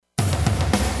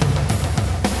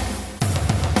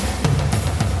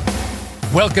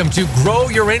Welcome to Grow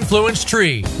Your Influence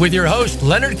Tree with your host,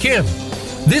 Leonard Kim.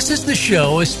 This is the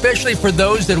show especially for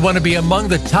those that want to be among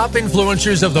the top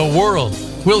influencers of the world.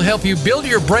 We'll help you build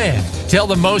your brand, tell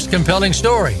the most compelling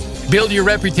story, build your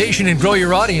reputation and grow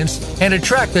your audience, and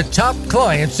attract the top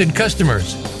clients and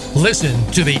customers. Listen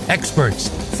to the experts.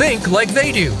 Think like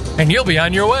they do, and you'll be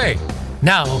on your way.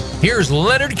 Now, here's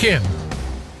Leonard Kim.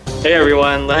 Hey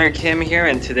everyone, Leonard Kim here,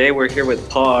 and today we're here with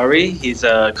Paul Ari. He's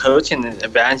a coach and an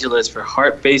evangelist for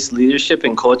heart-based leadership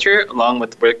and culture, along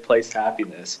with workplace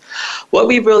happiness. What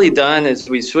we've really done is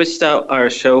we switched out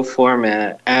our show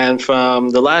format, and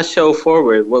from the last show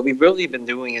forward, what we've really been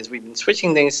doing is we've been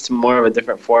switching things to more of a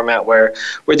different format where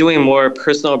we're doing more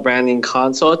personal branding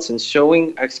consults and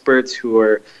showing experts who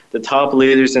are the top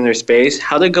leaders in their space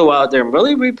how to go out there and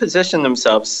really reposition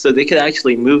themselves so they could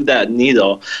actually move that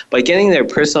needle by getting their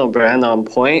personal brand on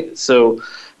point so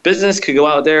business could go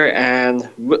out there and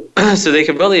so they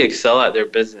could really excel at their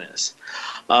business.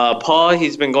 Paul,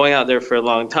 he's been going out there for a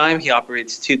long time. He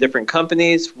operates two different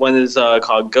companies. One is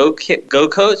called Go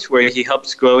Coach, where he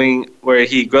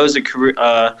grows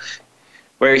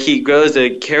a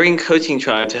caring coaching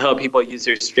tribe to help people use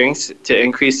their strengths to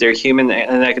increase their human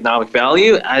and economic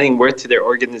value, adding worth to their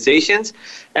organizations,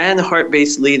 and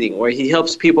Heart-Based Leading, where he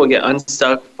helps people get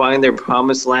unstuck, find their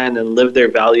promised land, and live their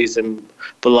values and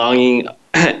belonging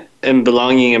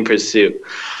in pursuit.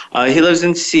 He lives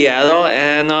in Seattle,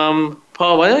 and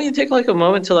Paul, why don't you take a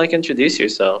moment to introduce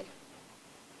yourself?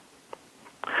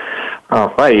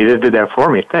 Oh, right. You just did that for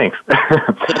me. Thanks.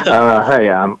 Hey,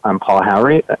 I'm Paul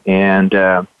Howry, and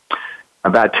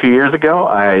about 2 years ago,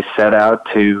 I set out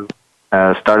to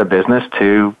start a business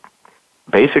to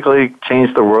basically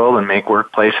change the world and make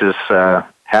workplaces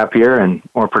happier and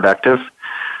more productive,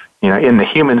 in the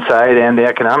human side and the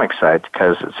economic side,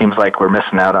 because it seems like we're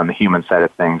missing out on the human side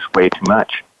of things way too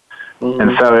much. Mm-hmm.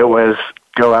 And so it was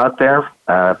go out there,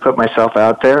 put myself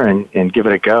out there, and give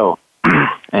it a go.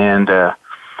 And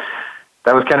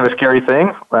that was kind of a scary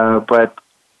thing, but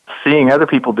seeing other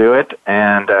people do it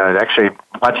and actually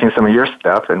watching some of your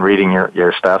stuff and reading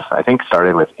your stuff, I think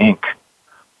started with Inc.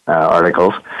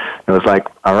 Articles. It was like,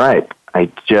 all right,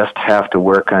 I just have to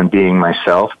work on being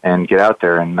myself and get out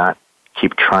there and not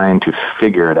keep trying to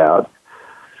figure it out.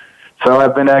 So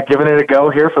I've been giving it a go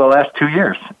here for the last 2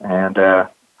 years and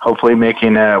hopefully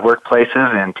making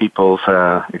workplaces and people's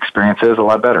experiences a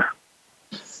lot better.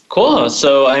 Cool.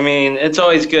 So, it's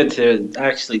always good to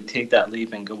actually take that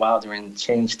leap and go out there and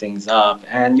change things up.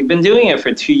 And you've been doing it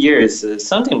for 2 years. So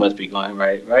something must be going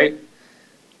right?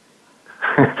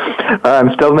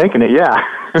 I'm still making it, yeah.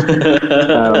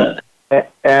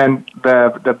 And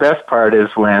the best part is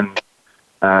when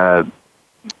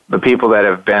the people that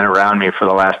have been around me for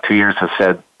the last 2 years have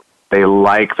said they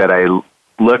like that I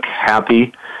look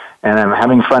happy and I'm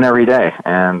having fun every day.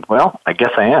 And, well, I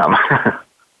guess I am.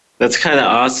 That's kind of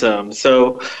awesome.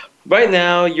 So right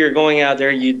now you're going out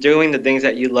there, you're doing the things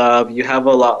that you love, you have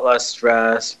a lot less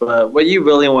stress, but what you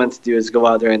really want to do is go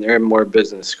out there and earn more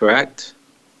business, correct?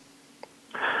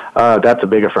 That's a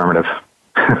big affirmative.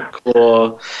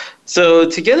 Cool. So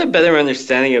to get a better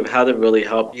understanding of how to really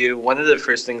help you, one of the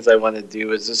first things I want to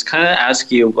do is just kind of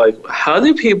ask you, how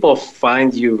do people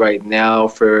find you right now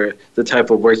for the type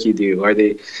of work you do? Are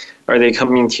they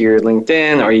coming to your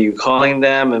LinkedIn? Are you calling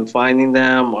them and finding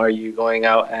them? Are you going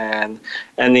out and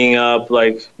ending up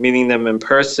meeting them in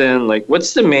person?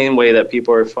 What's the main way that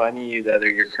people are finding you that are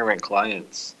your current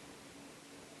clients?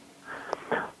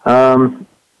 So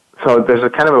there's a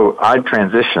kind of an odd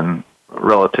transition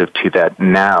relative to that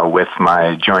now with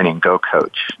my joining Go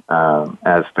Coach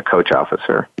as the coach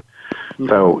officer. Mm-hmm.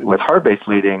 So with Heart-Based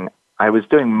Leading, I was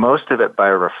doing most of it by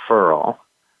referral.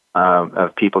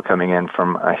 Of people coming in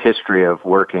from a history of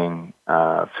working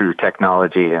through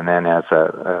technology and then as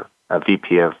a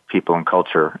VP of People and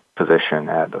Culture position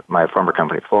at my former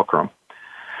company, Fulcrum.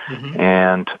 Mm-hmm.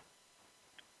 And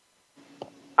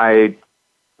I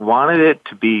wanted it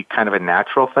to be kind of a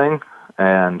natural thing,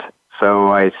 and so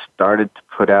I started to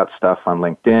put out stuff on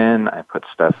LinkedIn. I put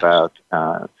stuff out,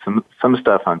 some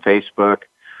stuff on Facebook.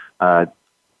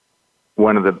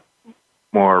 One of the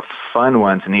more fun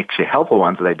ones and actually helpful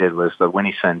ones that I did was the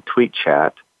Winnie Sun tweet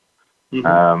chat.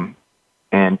 Mm-hmm.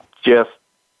 And just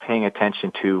paying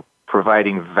attention to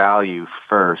providing value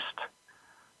first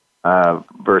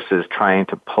versus trying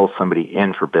to pull somebody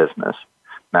in for business.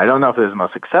 Now, I don't know if it was the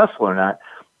most successful or not,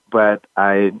 but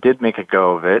I did make a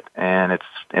go of it, and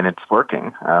it's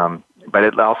working. But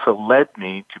it also led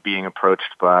me to being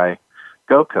approached by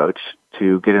Go Coach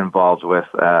to get involved with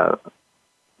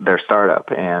their startup,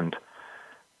 and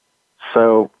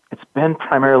so it's been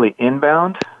primarily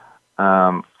inbound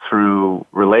through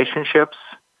relationships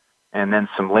and then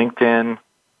some LinkedIn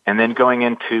and then going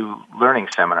into learning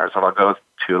seminars. I'll go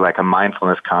to like a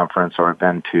mindfulness conference, or I've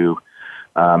been to,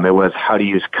 it was how to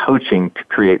use coaching to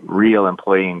create real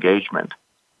employee engagement.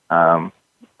 I've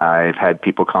had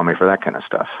people call me for that kind of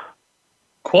stuff.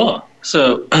 Cool.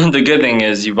 So the good thing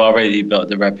is you've already built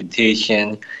the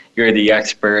reputation. You're the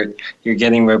expert. You're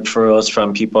getting referrals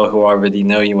from people who already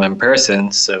know you in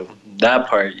person. So that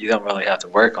part you don't really have to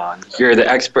work on. You're the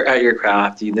expert at your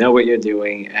craft. You know what you're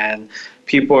doing, and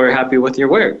people are happy with your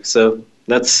work. So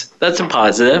that's a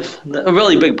positive, a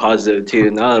really big positive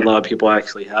too. Not a lot of people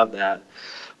actually have that.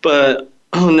 But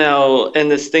now, in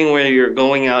this thing where you're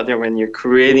going out there and you're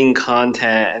creating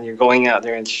content and you're going out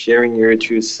there and sharing your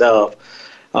true self,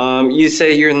 you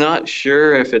say you're not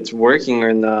sure if it's working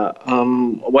or not.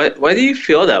 Why do you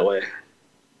feel that way?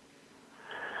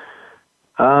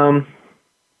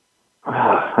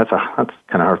 That's kind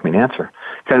of hard for me to answer,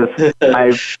 because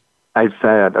I've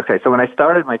said, okay, so when I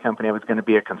started my company, I was going to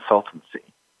be a consultancy.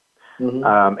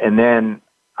 Mm-hmm. And then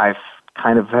I've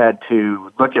kind of had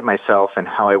to look at myself and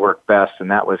how I work best,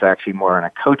 and that was actually more in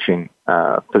a coaching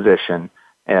position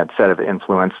instead of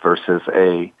influence versus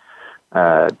a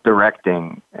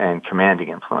directing and commanding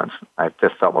influence. I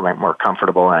just felt more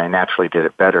comfortable, and I naturally did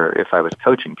it better if I was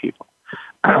coaching people.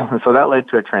 So that led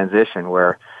to a transition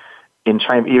where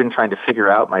even trying to figure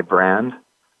out my brand,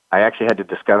 I actually had to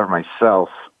discover myself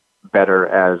better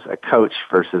as a coach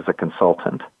versus a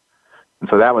consultant. And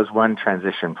so that was one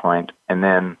transition point. And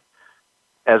then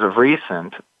as of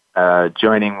recent,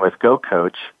 joining with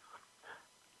GoCoach,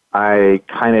 I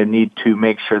kind of need to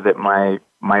make sure that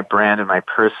my brand and my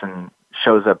person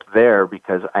shows up there,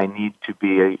 because I need to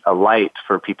be a light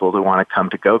for people who want to come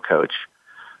to GoCoach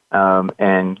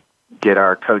and get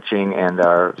our coaching and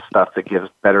our stuff that gives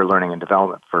better learning and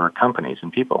development for companies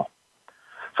and people.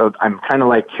 So I'm kind of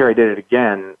like, here I did it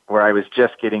again, where I was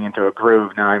just getting into a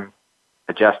groove. Now I'm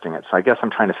adjusting it. So I guess I'm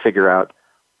trying to figure out,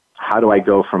 how do I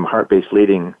go from heart-based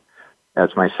leading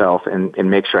as myself and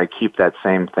make sure I keep that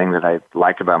same thing that I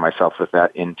like about myself with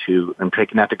that and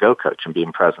taking that to GoCoach and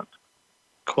being present.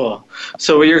 Cool.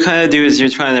 So what you're kind of doing is you're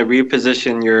trying to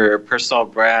reposition your personal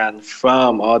brand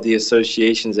from all the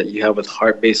associations that you have with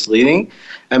heart-based leading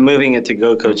and moving it to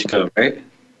GoCoach Go, right?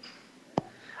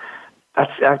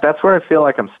 That's where I feel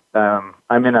like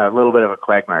I'm in a little bit of a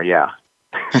quagmire, yeah.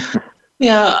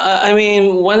 Yeah, I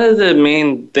mean, one of the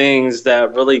main things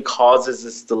that really causes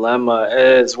this dilemma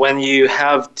is when you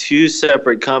have two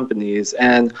separate companies,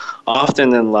 and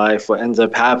often in life what ends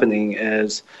up happening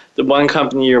is the one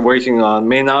company you're working on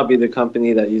may not be the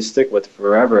company that you stick with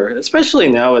forever, especially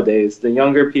nowadays. The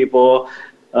younger people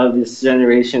of this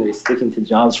generation, they're sticking to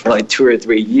jobs for like 2 or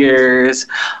 3 years.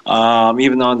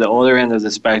 Even on the older end of the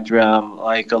spectrum,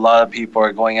 like a lot of people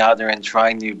are going out there and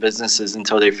trying new businesses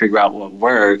until they figure out what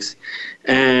works.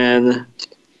 And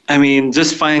I mean,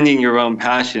 just finding your own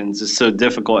passions is so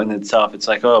difficult in itself. It's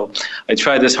like, oh, I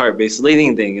tried this heart-based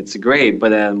leading thing. It's great. But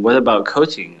then what about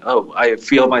coaching? Oh, I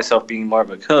feel myself being more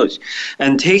of a coach.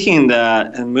 And taking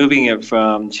that and moving it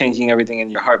from changing everything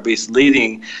in your heart-based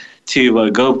leading to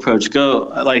GoCoach Go,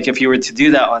 like if you were to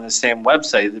do that on the same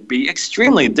website, it'd be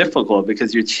extremely difficult,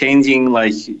 because you're changing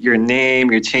like your name,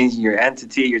 you're changing your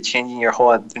entity, you're changing your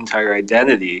whole entire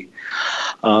identity.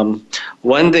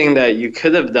 One thing that you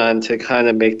could have done to kind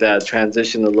of make that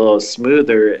transition a little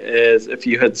smoother is if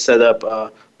you had set up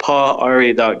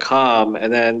paulari.com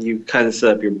and then you kind of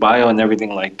set up your bio and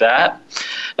everything like that.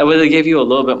 It would have gave you a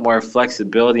little bit more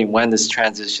flexibility when this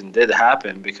transition did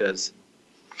happen, because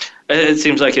it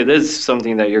seems like it is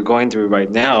something that you're going through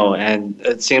right now. And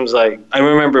it seems like, I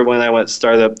remember when I went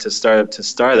startup to startup to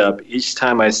startup, each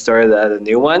time I started at a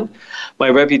new one, my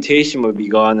reputation would be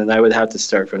gone and I would have to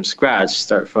start from scratch,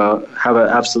 have an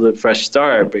absolute fresh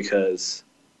start, because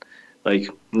like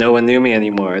no one knew me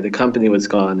anymore. The company was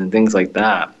gone and things like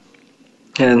that.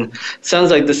 And it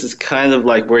sounds like this is kind of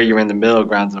like where you're in the middle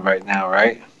grounds of right now,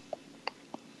 right?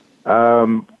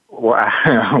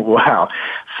 Wow.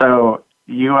 So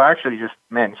you actually just,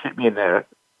 hit me it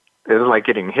was like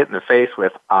getting hit in the face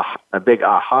with a big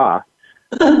aha.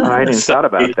 I hadn't thought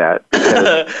about that.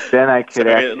 Then I could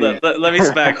actually... Let me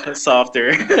smack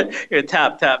softer. Here,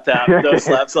 tap, tap, tap. No,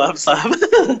 slap, slap, slap.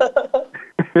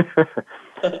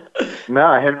 No,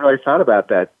 I hadn't really thought about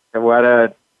that. What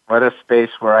a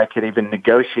space where I could even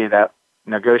negotiate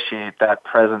that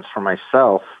presence for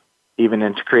myself, even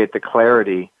to create the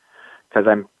clarity, because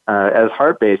I'm as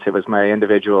Heartbase, it was my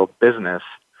individual business,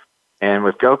 and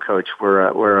with GoCoach,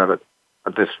 we're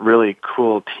this really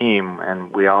cool team,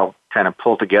 and we all kind of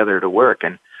pull together to work,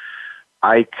 and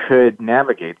I could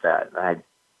navigate that.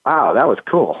 Wow, that was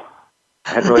cool. I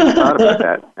hadn't really thought about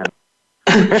that.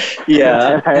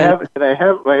 Yeah. and I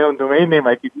have my own domain name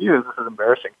I could use. This is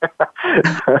embarrassing.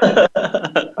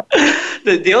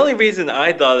 The only reason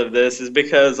I thought of this is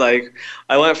because like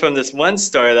I went from this one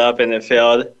startup and it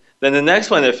failed, then the next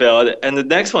one it failed, and the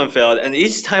next one failed, and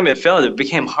each time it failed, it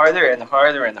became harder and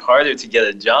harder and harder to get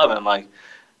a job. And I'm like,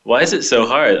 why is it so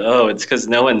hard? Oh, it's because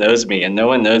no one knows me and no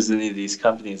one knows any of these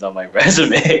companies on my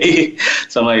resume.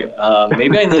 So I'm like,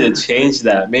 maybe I need to change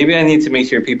that. Maybe I need to make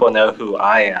sure people know who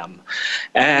I am.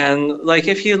 And like,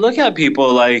 if you look at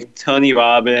people like Tony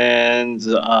Robbins,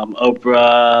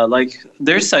 Oprah, like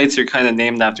their sites are kind of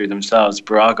named after themselves.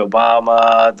 Barack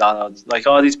Obama, Donald, like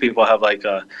all these people have like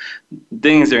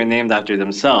things that are named after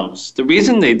themselves. The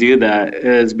reason they do that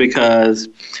is because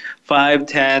 5,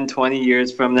 10, 20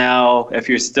 years from now, if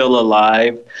you're still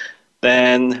alive,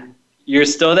 then you're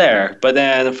still there. But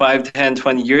then 5, 10,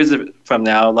 20 years from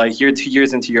now, like you're 2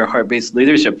 years into your heart-based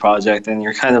leadership project and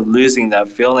you're kind of losing that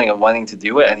feeling of wanting to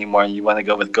do it anymore. You want to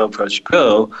go with Go Approach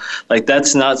Go. Like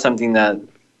that's not something that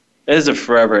is a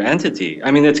forever entity.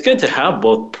 I mean, it's good to have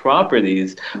both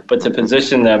properties, but to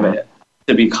position them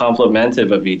to be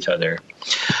complementive of each other.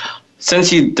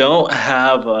 Since you don't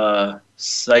have a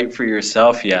site for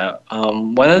yourself yet,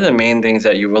 one of the main things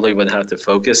that you really would have to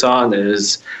focus on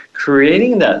is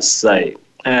creating that site.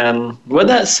 And what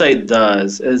that site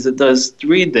does is it does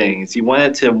 3 things. You want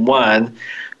it to, 1,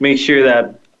 make sure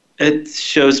that it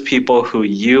shows people who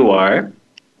you are.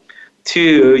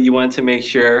 2, you want to make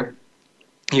sure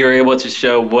you're able to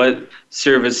show what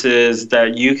services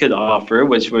that you could offer,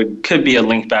 which could be a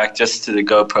link back just to the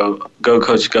Go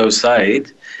Coach Go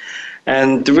site.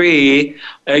 And 3,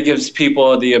 it gives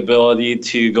people the ability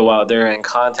to go out there and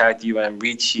contact you and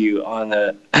reach you on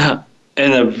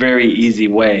in a very easy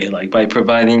way, like by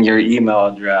providing your email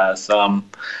address.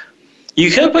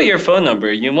 You could put your phone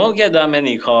number. You won't get that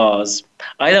many calls.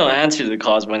 I don't answer the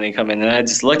calls when they come in, and I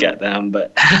just look at them.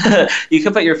 But you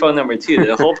could put your phone number too.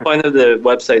 The whole point of the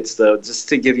websites, though, just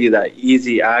to give you that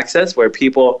easy access where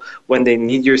people, when they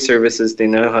need your services, they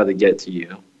know how to get to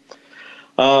you.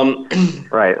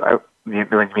 Right. I mean,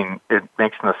 it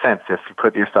makes no sense if you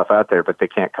put your stuff out there, but they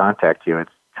can't contact you.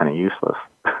 It's kind of useless.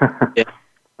 Yeah.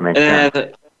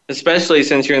 And especially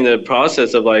since you're in the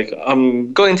process of like,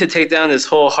 I'm going to take down this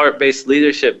whole heart-based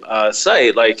leadership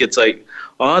site. Like it's like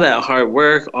all that hard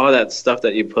work, all that stuff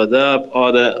that you put up,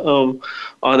 all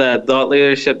that thought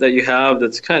leadership that you have,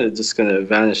 that's kind of just going to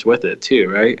vanish with it too,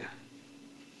 right?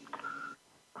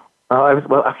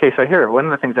 Okay. So here, one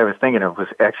of the things I was thinking of was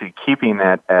actually keeping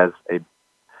that as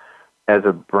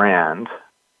a brand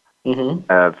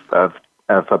of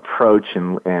approach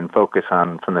and focus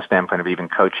on from the standpoint of even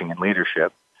coaching and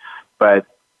leadership. But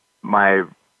my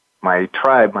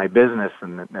tribe, my business,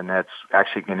 and that's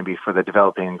actually going to be for the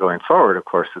developing and going forward, of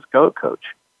course, is Go Coach.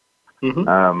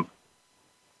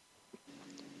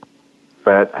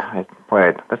 But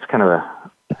that's kind of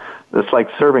it's like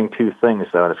serving 2 things,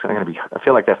 though. It's going to be. I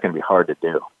feel like that's going to be hard to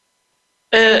do.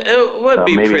 It would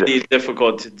be pretty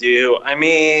difficult to do. I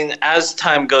mean, as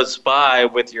time goes by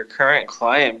with your current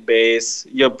client base,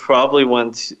 you'll probably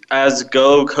want to, as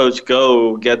Go Coach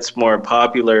Go gets more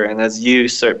popular, and as you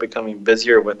start becoming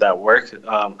busier with that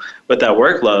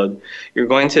workload, you're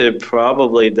going to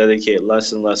probably dedicate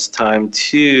less and less time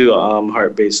to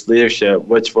heart-based leadership,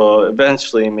 which will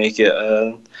eventually make it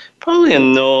probably a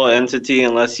null entity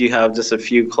unless you have just a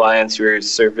few clients who are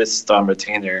serviced on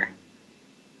retainer.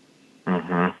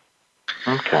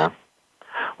 Okay.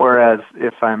 Whereas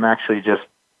if I'm actually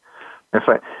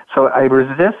so I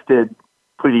resisted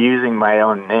using my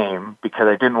own name because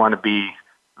I didn't want to be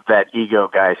that ego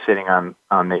guy sitting on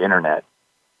the internet.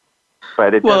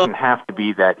 But it doesn't have to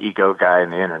be that ego guy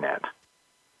on the internet.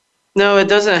 No, it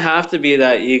doesn't have to be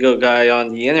that ego guy on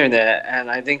the internet, and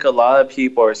I think a lot of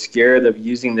people are scared of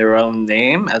using their own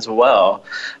name as well.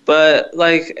 But,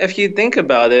 like, if you think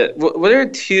about it, what are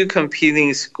 2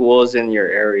 competing schools in your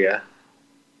area?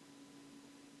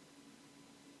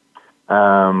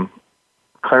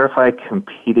 Clarify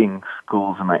competing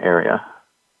schools in my area.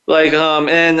 Like,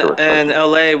 in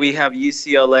LA, we have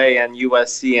UCLA and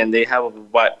USC, and they have a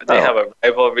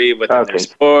rivalry within their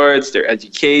sports, their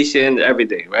education,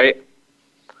 everything, right?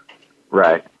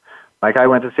 Right. Like I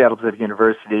went to Seattle Pacific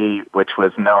University, which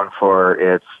was known for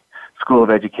its School of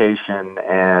Education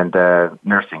and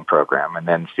nursing program, and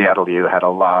then Seattle U had a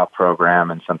law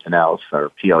program and something else,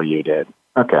 or PLU did.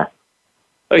 Okay.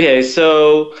 Okay,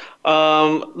 so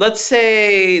let's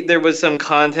say there was some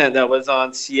content that was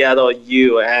on Seattle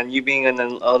U, and you being an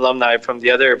alumni from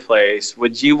the other place,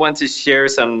 would you want to share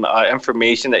some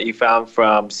information that you found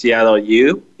from Seattle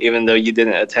U, even though you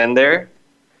didn't attend there?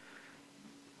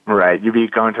 Right. You'd be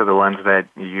going to the ones that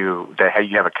you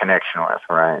have a connection with,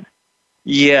 right?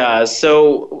 Yeah,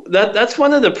 so that's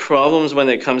one of the problems when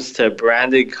it comes to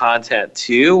branded content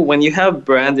too. When you have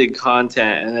branded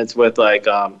content and it's with like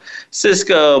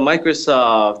Cisco,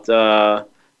 Microsoft,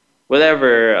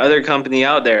 whatever other company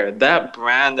out there, that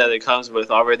brand that it comes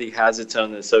with already has its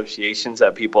own associations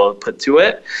that people put to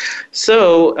it.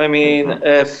 So, I mean,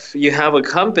 if you have a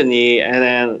company and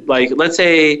then, like, let's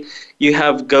say you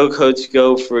have Go Coach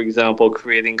Go, for example,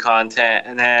 creating content,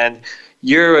 and then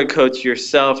you're a coach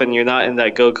yourself and you're not in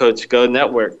that Go Coach Go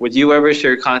network, would you ever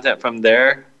share content from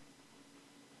there?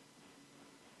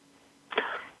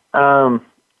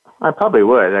 I probably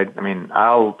would. I mean,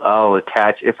 I'll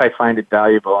attach if I find it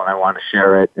valuable and I want to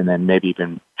share it, and then maybe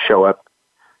even show up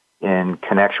in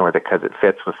connection with it because it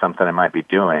fits with something I might be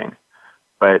doing.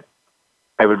 But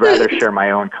I would rather share my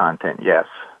own content. Yes.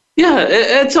 Yeah,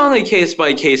 it's on a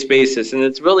case-by-case basis, and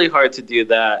it's really hard to do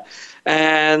that.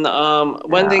 And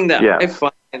one thing that I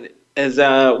find is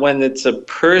that when it's a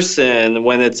person,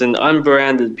 when it's an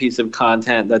unbranded piece of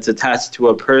content that's attached to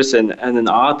a person and an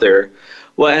author,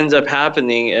 what ends up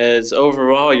happening is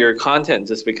overall your content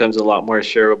just becomes a lot more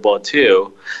shareable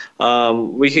too.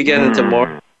 We could get into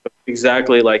more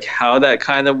exactly like how that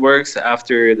kind of works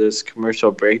after this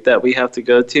commercial break that we have to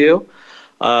go to.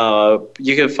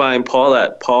 You can find Paul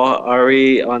at Paul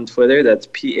Hari on Twitter. That's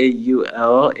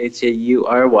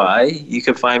PaulHaury. You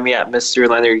can find me at Mr.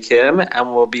 Leonard Kim,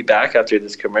 and we'll be back after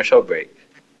this commercial break.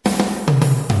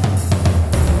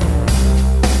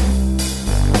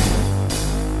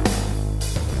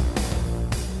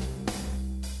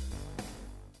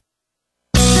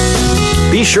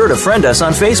 Be sure to friend us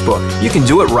on Facebook. You can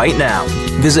do it right now.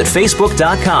 Visit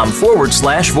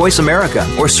facebook.com/Voice America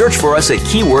or search for us at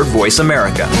keyword Voice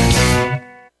America.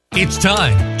 It's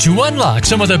time to unlock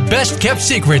some of the best-kept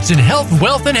secrets in health,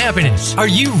 wealth, and happiness. Are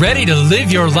you ready to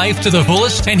live your life to the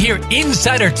fullest and hear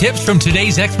insider tips from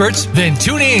today's experts? Then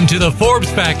tune in to The Forbes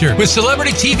Factor with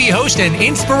celebrity TV host and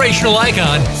inspirational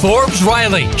icon, Forbes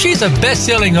Riley. She's a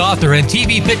best-selling author and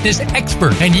TV fitness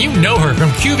expert, and you know her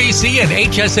from QVC and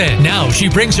HSN. Now she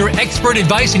brings her expert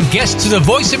advice and guests to the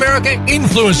Voice America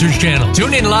Influencers channel.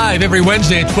 Tune in live every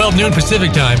Wednesday at 12 noon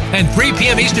Pacific Time and 3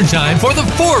 p.m. Eastern Time for The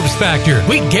Forbes Factor.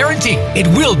 We guarantee it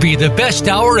will be the best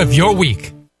hour of your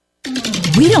week.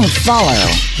 We don't follow,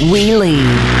 we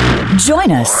lead.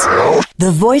 Join us, the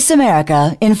Voice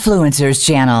America Influencers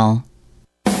channel.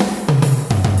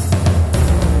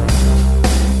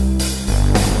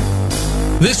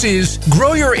 This is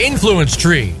Grow Your Influence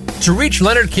Tree. To reach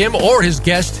Leonard Kim or his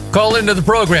guest, call into the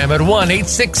program at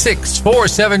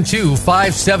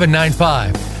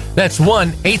 1-866-472-5795. That's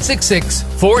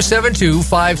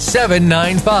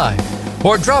 1-866-472-5795.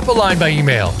 Or drop a line by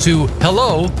email to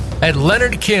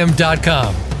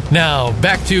hello@leonardkim.com. Now,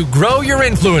 back to Grow Your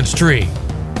Influence Tree.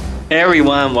 Hey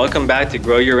everyone, welcome back to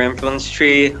Grow Your Influence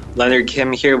Tree. Leonard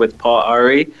Kim here with Paul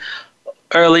Hari.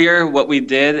 Earlier, what we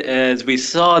did is we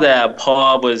saw that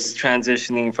Paul was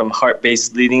transitioning from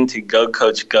heart-based leading to Go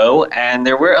Coach Go, and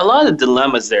there were a lot of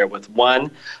dilemmas there with one,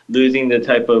 losing the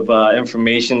type of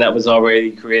information that was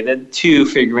already created, two,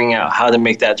 figuring out how to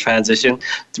make that transition,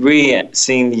 three,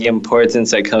 seeing the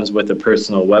importance that comes with a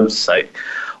personal website.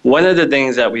 One of the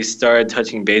things that we started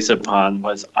touching base upon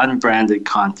was unbranded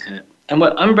content. And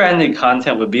what unbranded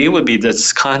content would be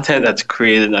this content that's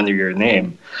created under your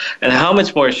name and how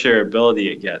much more shareability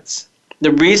it gets.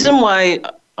 The reason why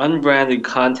unbranded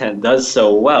content does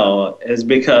so well is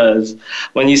because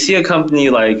when you see a company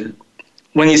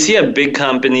when you see a big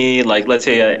company, like let's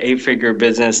say an 8-figure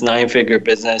business, 9-figure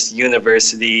business,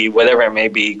 university, whatever it may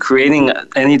be, creating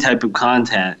any type of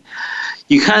content,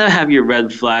 you kind of have your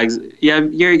red flags. You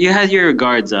have your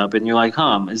guards up, and you're like,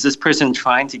 is this person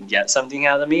trying to get something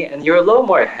out of me? And you're a little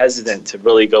more hesitant to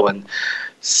really go and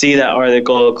see that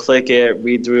article, click it,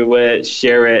 read through it,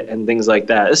 share it, and things like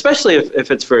that, especially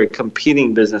if it's for a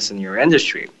competing business in your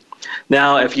industry.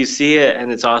 Now, if you see it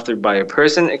and it's authored by a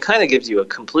person, it kind of gives you a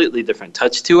completely different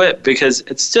touch to it because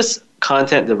it's just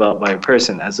content developed by a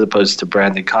person as opposed to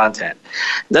branded content.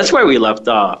 That's where we left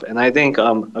off. And I think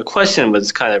a question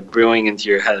was kind of brewing into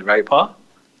your head, right, Paul?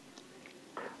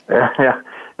 Yeah.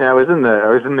 I was in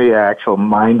the actual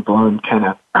mind-blown kind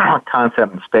of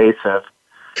concept and space of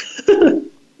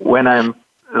when I'm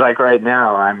like right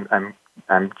now, I'm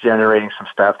generating some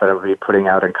stuff that I'll be putting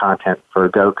out in content for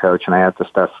Go Coach, and I have the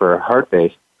stuff for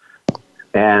Heartbase.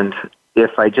 And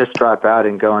if I just drop out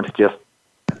and go into just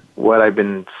what I've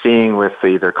been seeing with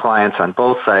either clients on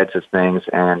both sides of things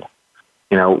and,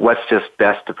 what's just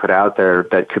best to put out there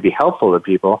that could be helpful to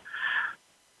people,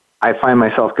 I find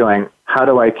myself going, how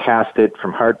do I cast it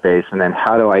from Heartbase? And then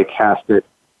how do I cast it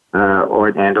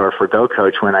or for Go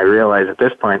Coach, when I realized at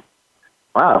this point,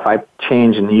 wow, if I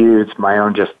change and use my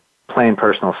own just plain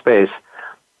personal space,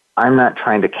 I'm not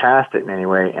trying to cast it in any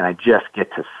way, and I just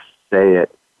get to say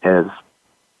it as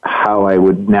how I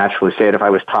would naturally say it if I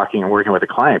was talking and working with a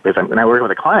client. Because when I work with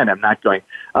a client, I'm not going,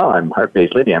 oh, I'm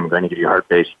heart-based Lydia, I'm going to give you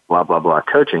heart-based blah, blah, blah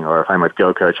coaching. Or if I'm with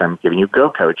Go Coach, I'm giving you Go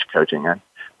Coach coaching.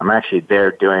 I'm actually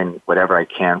there doing whatever I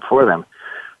can for them.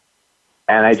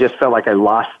 And I just felt like I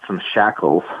lost some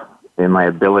shackles in my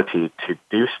ability to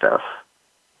do stuff.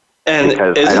 And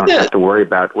because I don't have to worry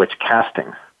about which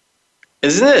casting.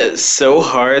 Isn't it so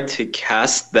hard to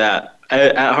cast that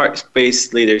at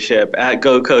Heart-Based Leadership, at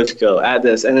Go Coach Go, at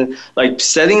this, and then like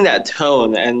setting that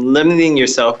tone and limiting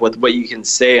yourself with what you can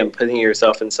say and putting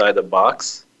yourself inside the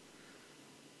box?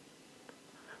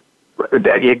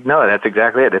 No, that's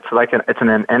exactly it. It's like it's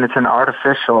an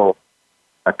artificial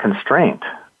constraint.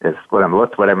 Is what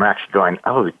I'm actually going,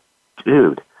 oh,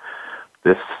 dude,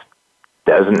 this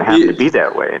doesn't have to be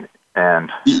that way,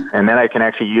 and then I can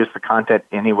actually use the content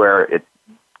anywhere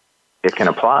it can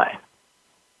apply.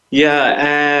 Yeah,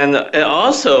 and it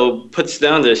also puts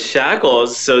down the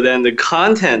shackles, so then the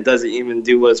content doesn't even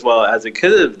do as well as it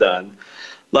could have done.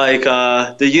 Like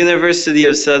the University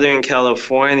of Southern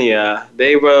California,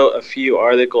 they wrote a few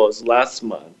articles last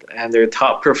month, and their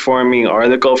top performing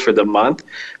article for the month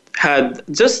had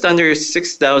just under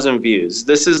 6,000 views.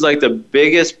 This is like the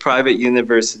biggest private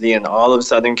university in all of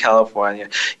Southern California.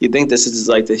 You'd think this is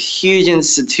like the huge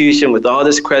institution with all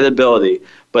this credibility,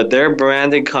 but their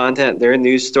branded content, their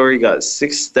news story got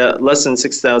less than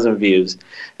 6,000 views.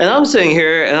 And I'm sitting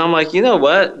here and I'm like, you know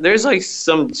what? There's like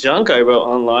some junk I wrote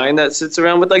online that sits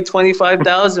around with like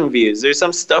 25,000 views. There's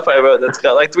some stuff I wrote that's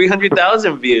got like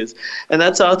 300,000 views, and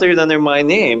that's authored under my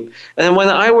name. And then when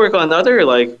I work on other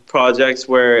like projects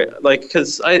where like,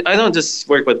 because I don't just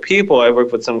work with people, I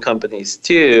work with some companies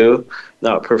too,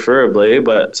 not preferably,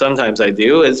 but sometimes I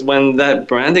do, is when that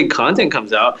branded content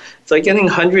comes out, it's like getting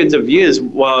hundreds of views,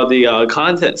 while the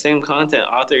same content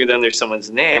authored under someone's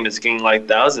name is getting like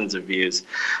thousands of views.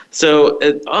 So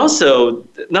it also,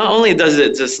 not only does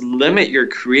it just limit your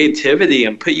creativity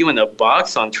and put you in a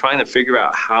box on trying to figure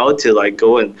out how to like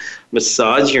go and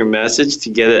massage your message to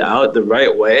get it out the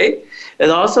right way, it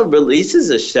also releases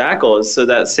the shackles, so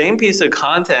that same piece of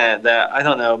content that, I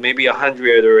don't know, maybe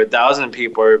 100 or 1,000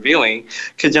 people are viewing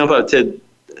could jump up to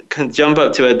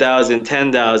 1,000,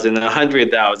 10,000,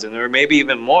 100,000, or maybe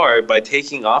even more by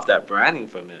taking off that branding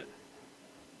from it.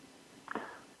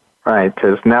 Right,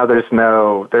 because now there's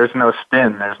no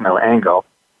spin, there's no angle.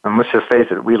 And let's just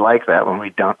face it, we like that when we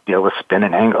don't deal with spin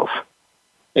and angles.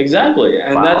 Exactly,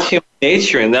 and Wow. That's human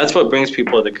nature, and that's what brings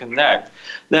people to connect.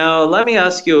 Now, let me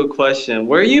ask you a question.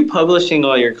 Where are you publishing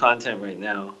all your content right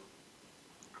now?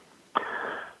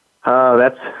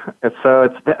 It's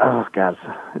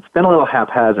been a little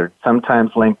haphazard.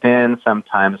 Sometimes LinkedIn,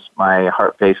 sometimes my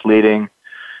heart-based leading.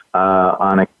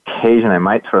 On occasion, I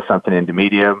might throw something into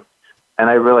Medium, and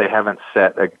I really haven't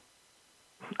set a.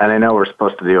 And I know we're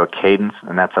supposed to do a cadence,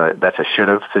 and that's a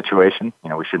should-have situation.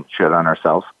 You know, we shouldn't should on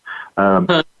ourselves.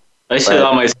 I should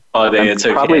on myself all day. It's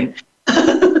okay.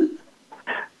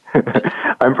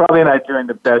 I'm probably not doing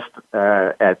the best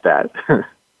at that.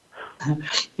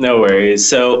 No worries.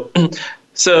 So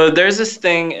there's this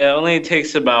thing. It only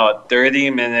takes about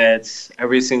 30 minutes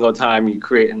every single time you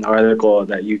create an article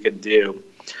that you could do.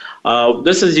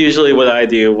 This is usually what I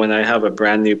do when I have a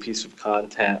brand new piece of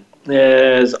content.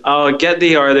 Is I'll get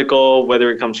the article, whether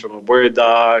it comes from a Word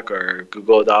doc or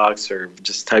Google Docs or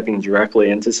just typing directly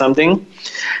into something,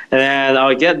 and then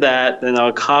I'll get that, then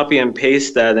I'll copy and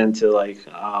paste that into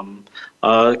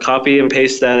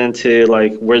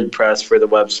WordPress for the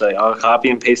website. I'll copy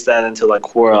and paste that into like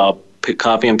Quora. I'll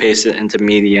copy and paste it into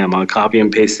Medium. I'll copy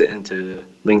and paste it into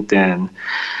LinkedIn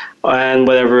and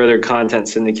whatever other content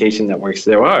syndication networks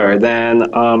there are.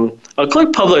 Then I'll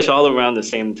click publish all around the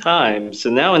same time. So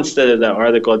now instead of that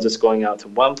article just going out to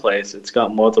one place, it's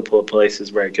got multiple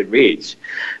places where it could reach.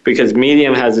 Because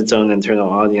Medium has its own internal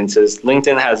audiences.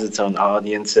 LinkedIn has its own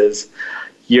audiences.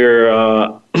 Your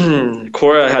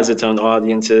Quora has its own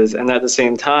audiences. And at the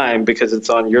same time, because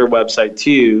it's on your website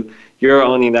too, you're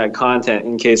owning that content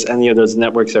in case any of those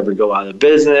networks ever go out of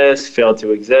business, fail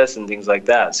to exist, and things like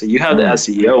that. So you have the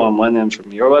SEO on one end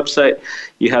from your website,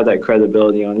 you have that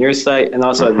credibility on your site, and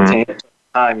also at the same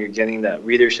time, you're getting that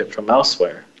readership from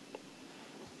elsewhere.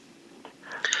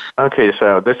 Okay,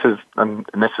 so this is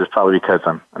probably because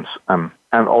I'm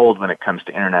old when it comes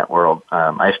to internet world.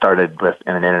 I started in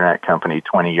an internet company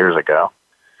 20 years ago.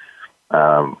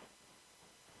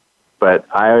 But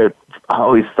I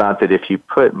always thought that if you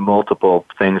put multiple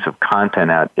things of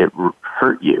content out, it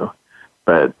hurt you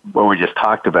But what we just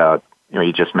talked about,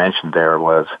 you just mentioned there,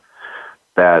 was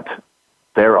that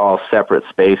they're all separate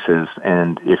spaces,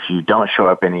 and if you don't show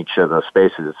up in each of those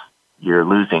spaces, you're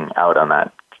losing out on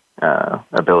that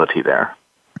ability there.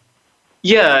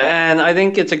 Yeah, and I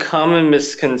think it's a common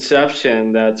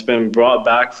misconception that's been brought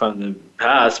back from the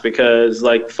past because,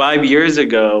 like, 5 years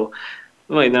ago,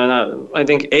 wait, no, not, I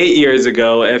think 8 years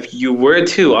ago, if you were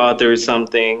to author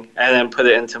something and then put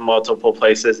it into multiple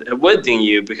places, it would ding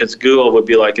you because Google would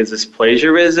be like, is this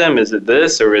plagiarism? Is it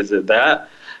this or is it that?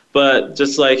 But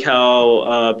just like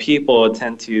how people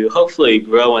tend to hopefully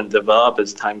grow and develop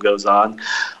as time goes on,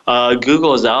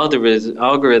 Google's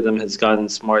algorithm has gotten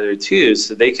smarter too.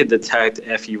 So they could detect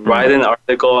if you write an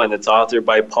article and it's authored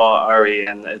by Paul Ari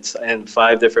and it's in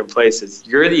 5 different places,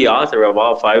 you're the author of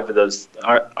all 5 of those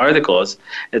articles.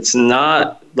 It's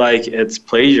not like it's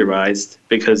plagiarized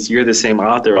because you're the same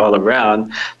author all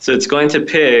around. So it's going to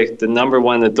pick the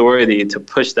 #1 authority to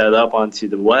push that up onto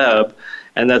the web.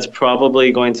 And that's probably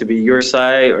going to be your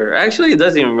site, or actually it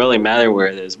doesn't even really matter where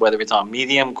it is, whether it's on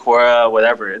Medium, Quora,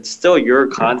 whatever. It's still your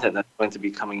content that's going to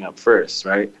be coming up first,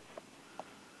 right?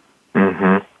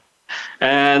 Mm-hmm.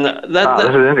 And this is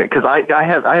interesting, because I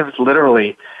have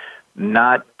literally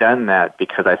not done that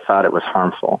because I thought it was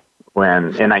harmful.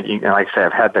 Like I say,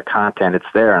 I've had the content, it's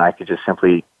there, and I could just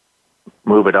simply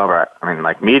move it over. I mean,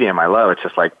 like Medium, I love. It's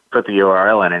just like put the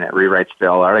URL in and it rewrites the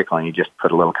whole article, and you just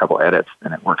put a couple edits,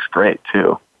 and it works great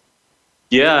too.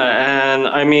 Yeah, and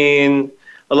I mean,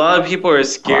 a lot of people are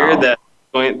scared that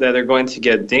they're going to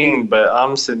get dinged, but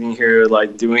I'm sitting here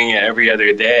like doing it every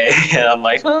other day, and I'm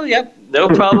like, oh, yep, no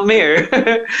problem here,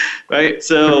 right?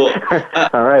 So,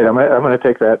 all right, I'm going to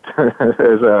take that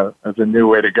as a new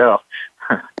way to go.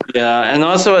 Yeah, and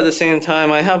also at the same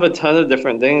time, I have a ton of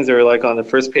different things that are like on the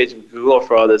first page of Google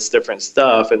for all this different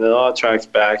stuff, and it all tracks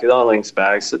back, it all links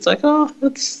back. So it's like, oh,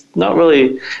 it's not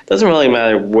really, doesn't really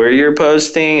matter where you're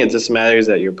posting, it just matters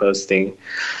that you're posting.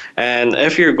 And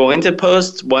if you're going to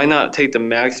post, why not take the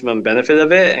maximum benefit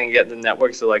of it and get the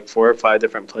networks to like 4 or 5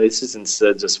 different places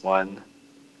instead of just one?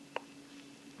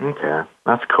 Okay,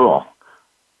 that's cool.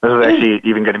 This is actually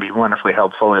even going to be wonderfully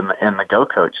helpful in the Go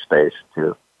Coach space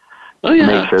too. Oh, yeah.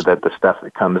 Make sure that the stuff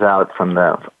that comes out from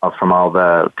all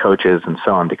the coaches and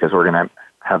so on, because we're going to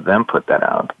have them put that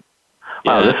out.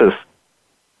 Yeah.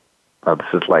 Wow, this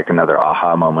is like another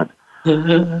aha moment.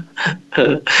 I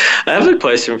have a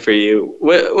question for you.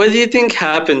 What do you think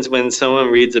happens when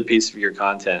someone reads a piece of your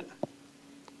content?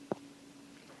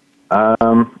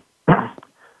 Well,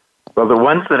 the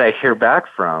ones that I hear back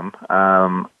from,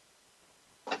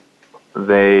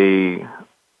 they've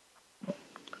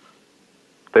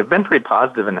been pretty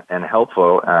positive and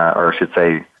helpful, or I should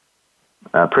say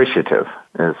appreciative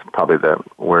is probably the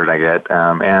word I get.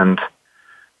 And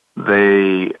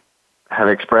they have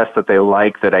expressed that they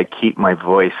like that I keep my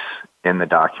voice in the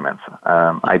documents.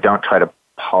 I don't try to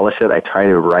polish it. I try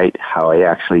to write how I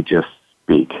actually just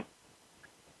speak,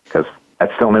 because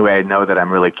that's the only way I know that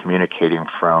I'm really communicating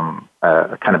from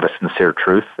kind of a sincere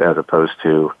truth as opposed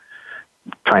to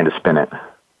trying to spin it.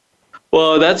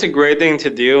 Well, that's a great thing to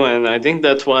do, and I think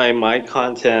that's why my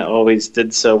content always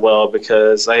did so well,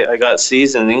 because I got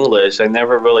C's in English. I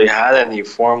never really had any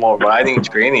formal writing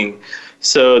training,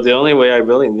 so the only way I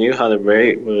really knew how to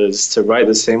write was to write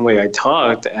the same way I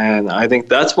talked, and I think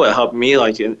that's what helped me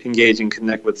like engage and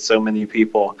connect with so many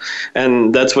people,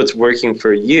 and that's what's working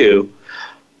for you.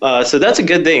 So that's a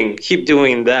good thing. Keep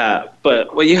doing that,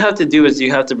 but what you have to do is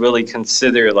you have to really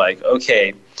consider like,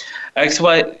 okay,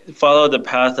 follow the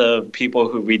path of people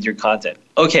who read your content.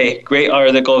 Okay, great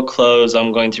article, close,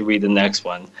 I'm going to read the next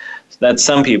one. That's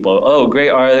some people. Oh, great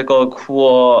article,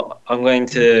 cool, I'm going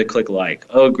to click like.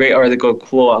 Oh, great article,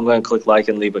 cool, I'm going to click like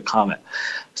and leave a comment.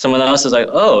 Someone else is like,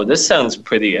 oh, this sounds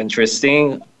pretty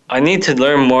interesting. I need to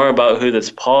learn more about who this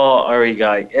Paul Ari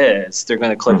guy is. They're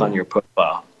going to click on your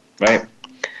profile, right?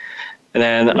 And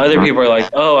then other people are like,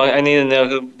 oh, I need to know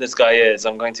who this guy is.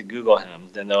 I'm going to Google him.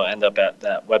 Then they'll end up at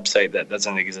that website that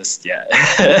doesn't exist yet.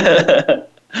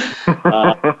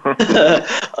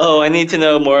 Oh, I need to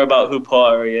know more about who Paul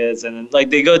Ari is. And like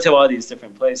they go to all these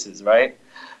different places, right?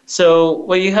 So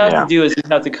what you have to do is you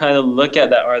have to kind of look at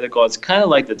that article. It's kind of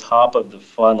like the top of the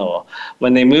funnel.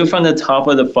 When they move from the top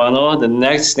of the funnel, the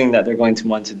next thing that they're going to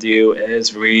want to do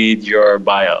is read your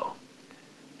bio.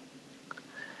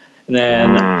 And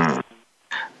then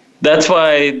that's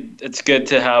why it's good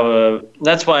to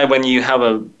that's why when you have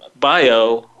a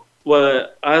bio,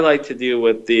 what I like to do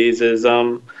with these is,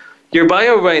 your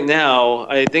bio right now,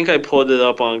 I think I pulled it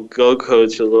up on Go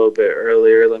Coach a little bit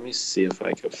earlier. Let me see if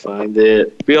I can find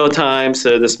it. Real time,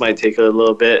 so this might take a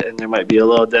little bit, and there might be a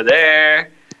little dead air.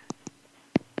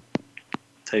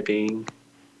 typing.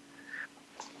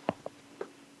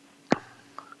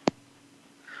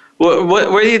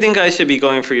 Where do you think I should be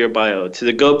going for your bio? To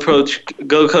the Go Coach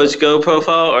Go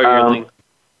profile or your link?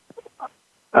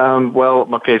 Well,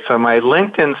 okay, so my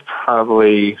LinkedIn's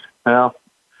probably,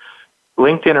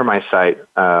 LinkedIn or my site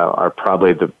are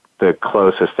probably the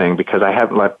closest thing, because I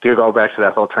haven't to go back to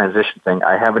that whole transition thing,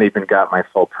 I haven't even got my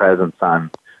full presence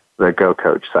on the Go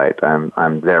Coach site.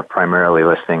 I'm there primarily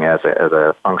listing as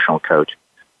a functional coach,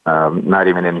 not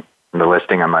even in the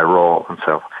listing on my role. And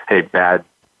so, hey, bad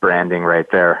branding right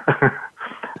there.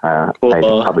 Cool. I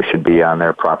probably should be on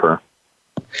there proper.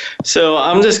 So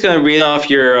I'm just going to read off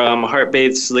your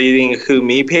Heart-Based Leading Who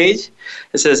Me page.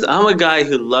 It says, I'm a guy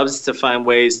who loves to find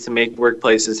ways to make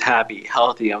workplaces happy,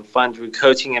 healthy, and fun through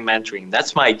coaching and mentoring.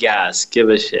 That's my gas. Give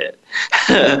a shit.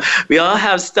 We all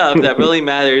have stuff that really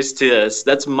matters to us.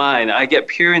 That's mine. I get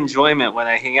pure enjoyment when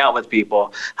I hang out with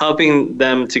people, helping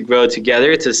them to grow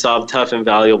together to solve tough and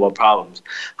valuable problems.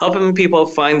 Helping people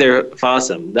find their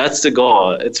awesome. That's the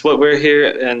goal. It's what we're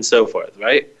here and so forth,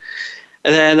 right?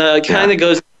 And then it kind of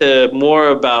goes to more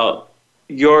about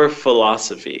your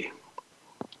philosophy.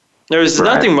 There's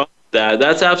nothing wrong with that.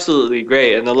 That's absolutely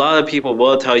great. And a lot of people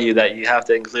will tell you that you have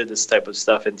to include this type of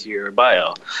stuff into your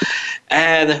bio.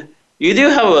 And you do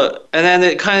have and then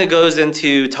it kind of goes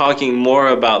into talking more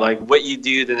about like what you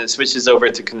do, then it switches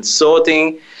over to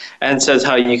consulting and says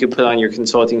how you can put on your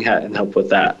consulting hat and help with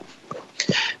that.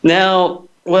 Now,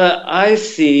 what I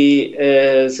see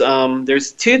is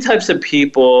there's two types of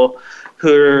people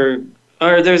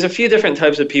there's a few different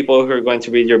types of people who are going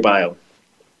to read your bio.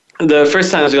 The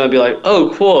first time is going to be like,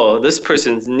 oh, cool, this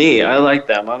person's neat. I like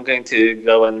them. I'm going to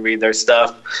go and read their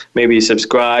stuff, maybe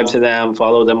subscribe to them,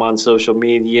 follow them on social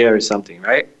media or something,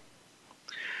 right?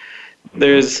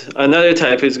 There's another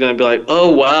type who's going to be like, oh,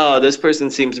 wow, this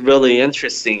person seems really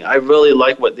interesting. I really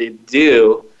like what they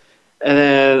do. And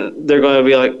then they're going to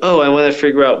be like, oh, I want to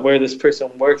figure out where this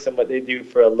person works and what they do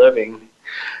for a living.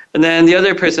 And then the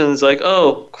other person's like,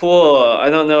 oh, cool, I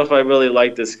don't know if I really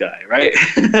like this guy, right?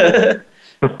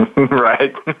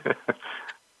 Right.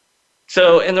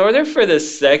 So in order for the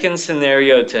second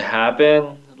scenario to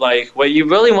happen, like what you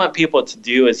really want people to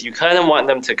do is you kind of want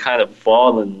them to kind of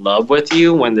fall in love with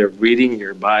you when they're reading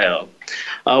your bio.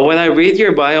 When I read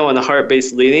your bio on the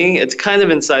Heart-Based Leading, it's kind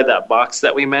of inside that box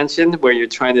that we mentioned where you're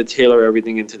trying to tailor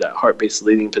everything into that Heart-Based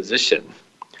Leading position.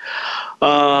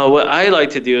 What I like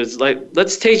to do is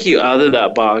let's take you out of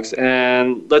that box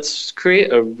and let's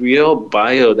create a real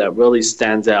bio that really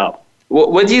stands out.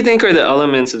 What do you think are the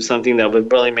elements of something that would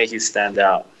really make you stand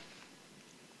out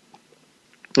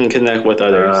and connect with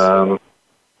others?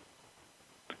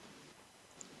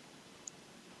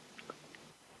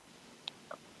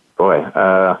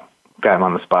 Got him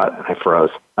on the spot and I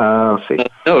froze. Let's see.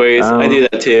 No worries. I do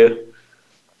that too.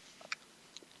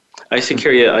 I should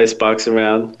carry an ice box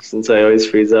around since I always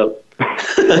freeze up.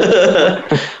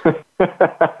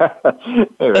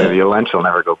 Your lunch will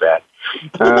never go bad.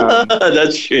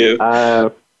 That's true.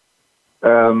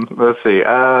 Let's see.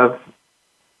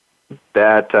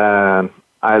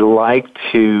 I like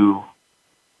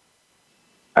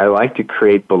to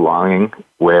create belonging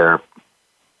wherever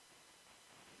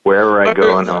I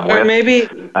go and I'm or maybe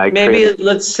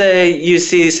let's say you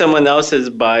see someone else's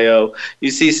bio, you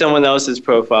see someone else's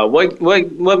profile.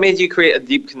 What made you create a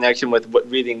deep connection with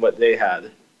reading what they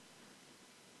had?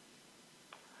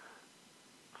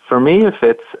 For me, if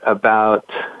it's about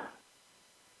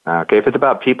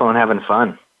people and having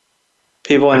fun.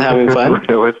 People and having fun?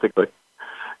 Realistically.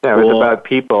 Yeah, cool. It's about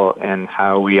people and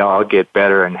how we all get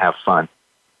better and have fun.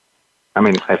 I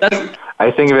mean, I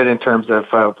think of it in terms of,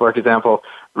 for example,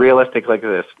 realistic like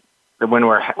this. When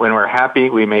we're happy,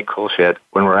 we make cool shit.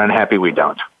 When we're unhappy, we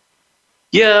don't.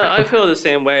 Yeah, I feel the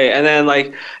same way. And then,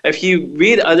 like, if you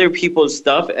read other people's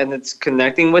stuff and it's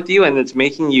connecting with you and it's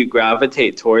making you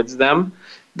gravitate towards them,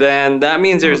 then that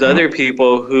means there's other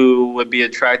people who would be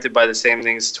attracted by the same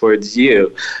things towards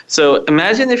you. So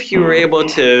imagine if you were able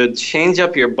to change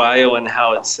up your bio and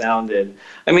how it sounded.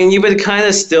 I mean, you would kind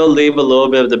of still leave a little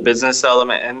bit of the business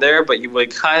element in there, but you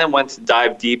would kind of want to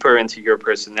dive deeper into your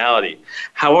personality.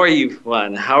 How are you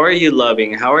fun? How are you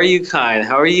loving? How are you kind?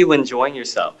 How are you enjoying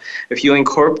yourself? If you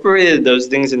incorporated those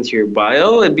things into your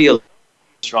bio, it'd be a lot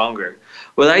stronger.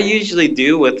 What I usually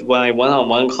do with my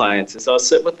one-on-one clients is I'll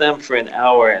sit with them for an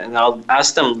hour and I'll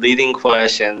ask them leading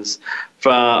questions.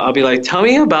 I'll be like, tell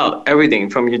me about everything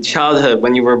from your childhood,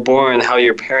 when you were born, how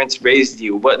your parents raised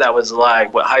you, what that was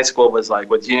like, what high school was like,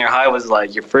 what junior high was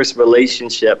like, your first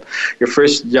relationship, your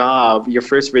first job, your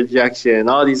first rejection,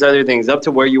 all these other things, up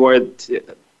to where you are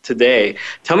today.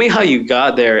 Tell me how you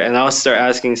got there, and I'll start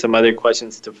asking some other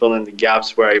questions to fill in the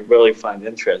gaps where I really find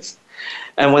interest.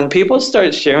 And when people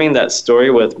start sharing that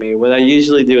story with me, what I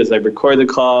usually do is I record the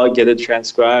call, get it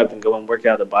transcribed, and go and work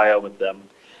out a bio with them.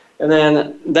 And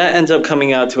then that ends up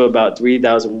coming out to about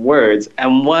 3,000 words.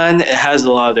 And one, it has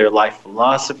a lot of their life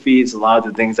philosophies, a lot of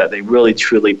the things that they really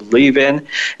truly believe in.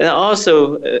 And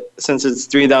also, since it's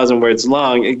 3,000 words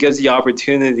long, it gives the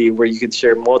opportunity where you could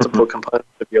share multiple components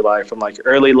of your life, from like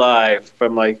early life,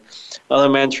 from like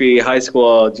elementary, high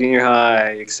school, junior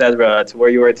high, etc., to where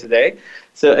you are today.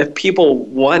 So if people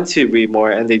want to read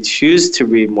more and they choose to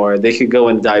read more, they could go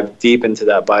and dive deep into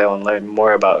that bio and learn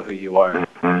more about who you are.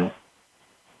 Mm-hmm.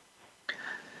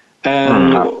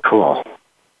 And cool.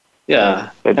 Yeah,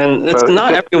 and it's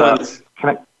not everyone's.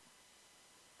 Can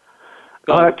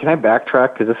I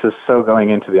backtrack, because this is so going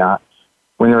into the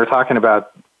when you were talking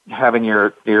about having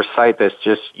your site that's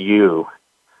just you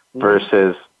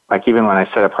versus like even when I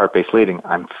set up Heart-Based Leading,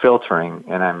 I'm filtering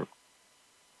and I'm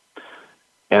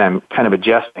kind of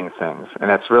adjusting things, and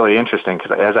that's really interesting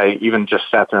because as I even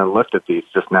just sat there and looked at these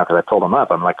just now because I pulled them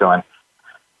up, I'm like going,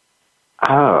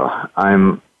 oh,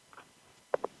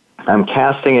 I'm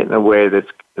casting it in a way that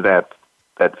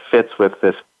fits with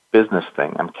this business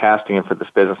thing. I'm casting it for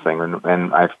this business thing,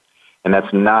 and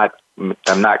that's not.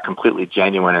 I'm not completely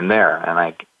genuine in there, and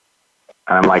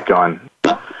I'm like going,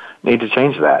 need to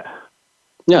change that.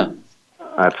 Yeah,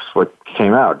 that's what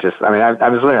came out. I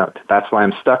was there. That's why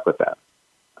I'm stuck with that.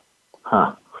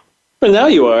 Huh. But now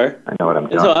you are. I know what I'm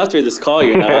doing. Until after this call,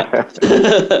 you're not.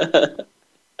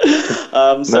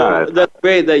 That's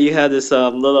great that you had this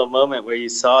little moment where you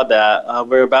saw that.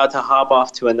 We're about to hop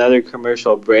off to another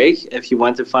commercial break. If you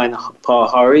want to find Paul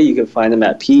Haury, you can find him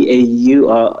at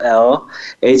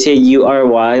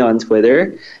PaulHaury on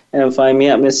Twitter. And find me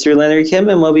at Mr. Leonard Kim,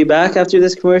 and we'll be back after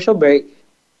this commercial break.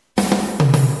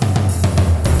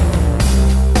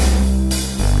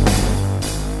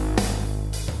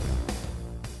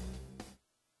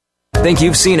 Think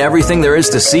you've seen everything there is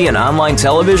to see in online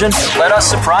television? Let us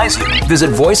surprise you.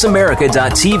 Visit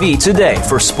voiceamerica.tv today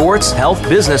for sports, health,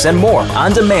 business, and more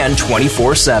on demand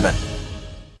 24/7.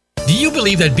 Do you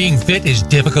believe that being fit is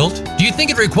difficult? Do you think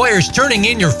it requires turning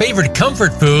in your favorite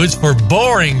comfort foods for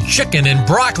boring chicken and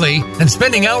broccoli and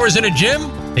spending hours in a gym?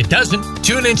 It doesn't.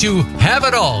 Tune into Have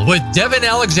It All with Devin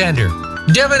Alexander.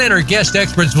 Devin and her guest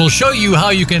experts will show you how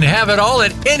you can have it all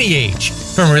at any age,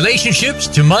 from relationships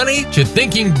to money to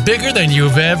thinking bigger than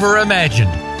you've ever imagined.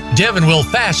 Devin will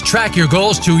fast-track your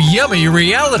goals to yummy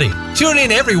reality. Tune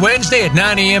in every Wednesday at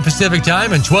 9 a.m. Pacific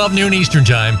Time and 12 noon Eastern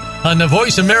Time on the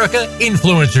Voice America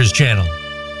Influencers channel.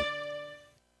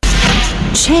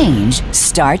 Change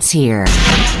starts here.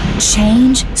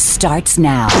 Change starts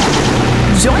now.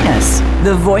 Join us,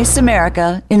 the Voice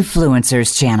America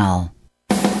Influencers channel.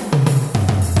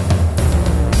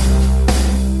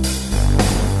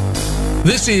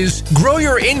 This is Grow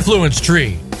Your Influence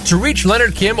Tree. To reach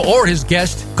Leonard Kim or his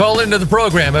guest, call into the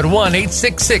program at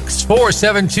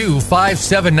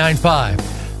 1-866-472-5795.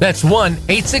 That's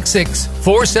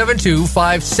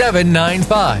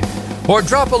 1-866-472-5795. Or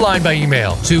drop a line by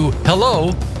email to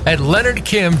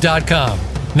hello@leonardkim.com.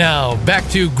 Now, back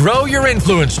to Grow Your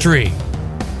Influence Tree.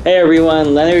 Hey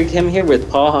everyone, Leonard Kim here with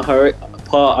Paul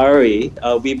Haury.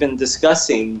 We've been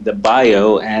discussing the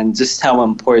bio and just how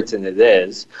important it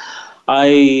is.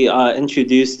 I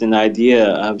introduced an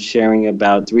idea of sharing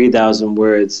about 3,000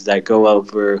 words that go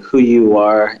over who you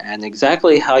are and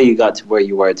exactly how you got to where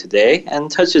you are today,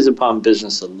 and touches upon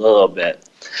business a little bit.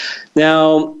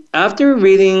 Now, after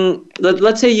reading,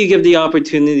 let's say you give the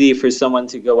opportunity for someone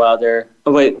to go out there.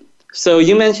 Oh, wait. So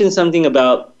you mentioned something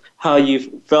about how you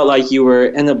felt like you were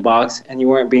in a box and you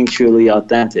weren't being truly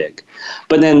authentic.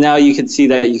 But then now you could see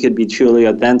that you could be truly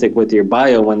authentic with your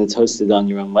bio when it's hosted on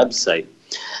your own website.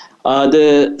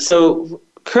 So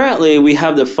currently we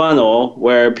have the funnel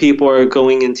where people are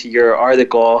going into your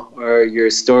article or your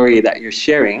story that you're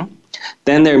sharing.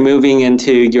 Then they're moving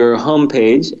into your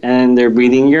homepage and they're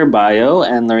reading your bio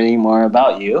and learning more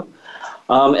about you.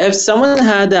 If someone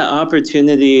had that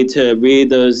opportunity to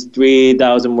read those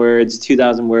 3,000 words,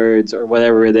 2,000 words, or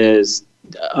whatever it is,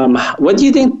 what do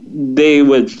you think they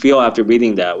would feel after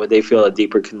reading that? Would they feel a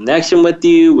deeper connection with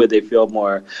you? Would they feel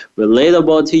more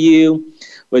relatable to you?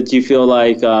 Would you feel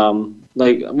like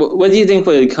what do you think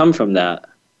would come from that?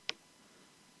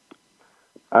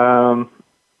 I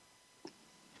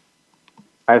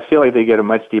feel like they get a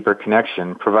much deeper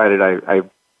connection, provided I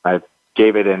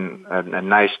gave it in a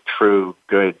nice, true,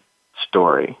 good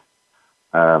story.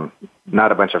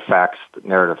 Not a bunch of facts,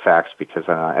 narrative facts, because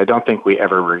I don't think we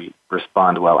ever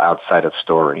respond well outside of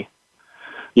story.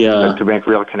 Yeah. to make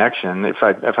real connection. If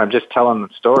I'm just telling the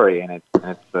story and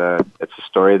it's a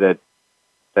story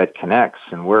that connects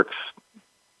and works,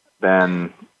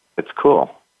 then it's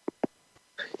cool.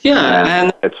 Yeah,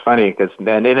 and it's funny because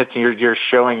then you're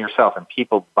showing yourself, and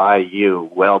people buy you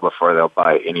well before they'll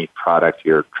buy any product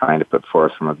you're trying to put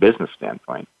forth from a business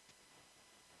standpoint.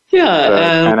 Yeah, so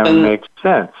it kind of makes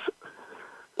sense.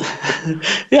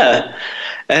 Yeah,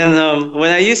 and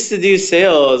when I used to do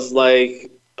sales,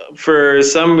 like for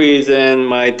some reason,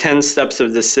 my 10 steps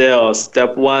of the sale,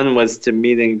 step 1 was to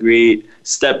meet and greet,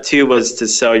 step 2 was to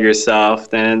sell yourself,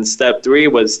 then step 3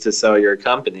 was to sell your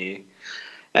company.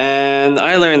 And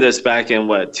I learned this back in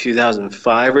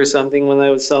 2005 or something when I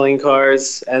was selling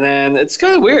cars. And then it's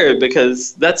kind of weird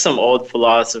because that's some old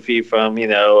philosophy from,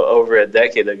 over a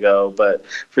decade ago. But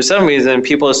for some reason,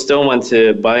 people still want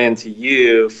to buy into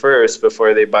you first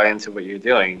before they buy into what you're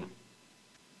doing.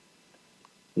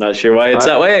 Not sure why it's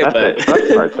that way, but that's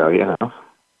the part, though,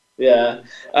 Yeah.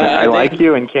 I like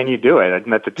you, and can you do it? Isn't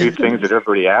that the two things that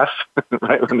everybody asks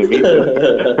right when they meet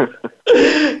you?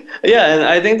 Yeah, and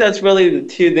I think that's really the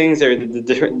two things are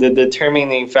the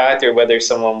determining factor whether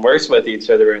someone works with each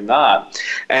other or not.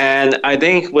 And I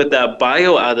think with that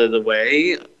bio out of the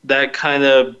way, that kind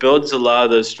of builds a lot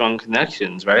of those strong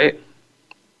connections, right?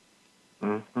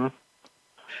 Mm-hmm.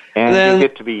 And then, you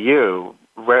get to be you,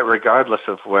 regardless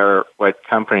of what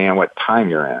company and what time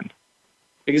you're in.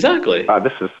 Exactly.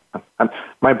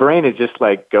 My brain is just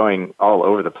like going all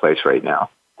over the place right now.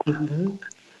 Mm-hmm.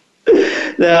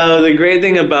 Now, the great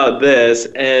thing about this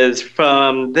is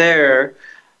from there,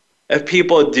 if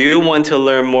people do want to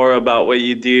learn more about what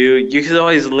you do, you can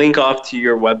always link off to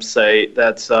your website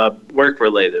that's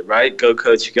work-related, right? Go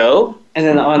Coach Go. And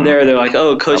then on there, they're like,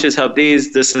 oh, coaches help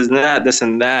these, this and that, this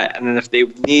and that. And then if they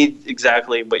need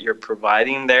exactly what you're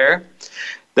providing there,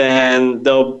 then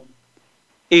they'll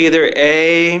either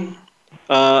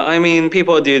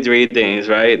people do three things,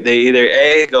 right? They either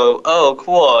go, oh,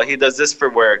 cool, he does this for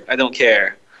work, I don't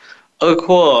care. Oh,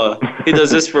 cool, he does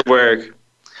this for work,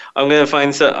 I'm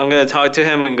gonna talk to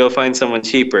him and go find someone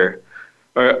cheaper.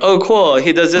 Or, oh, cool,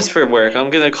 he does this for work, I'm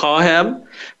gonna call him,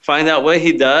 find out what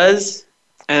he does,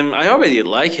 and I already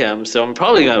like him, so I'm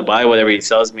probably gonna buy whatever he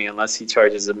sells me unless he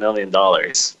charges $1 million.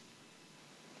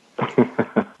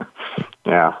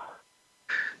 Yeah.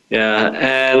 Yeah,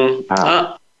 and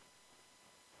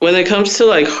when it comes to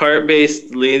like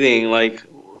heart-based leading, like,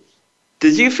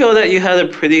 did you feel that you had a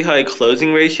pretty high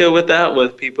closing ratio with that,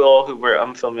 with people who were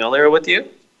unfamiliar with you?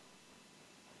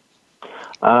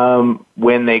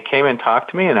 When they came and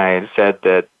talked to me, and I had said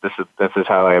that this is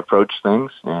how I approach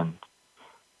things, and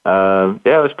it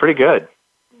was pretty good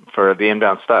for the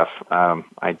inbound stuff.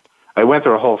 I went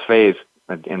through a whole phase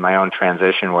in my own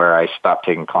transition where I stopped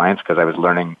taking clients because I was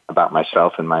learning about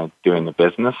myself and doing the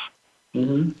business.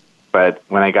 Mm-hmm. But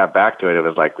when I got back to it, it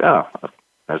was like, oh,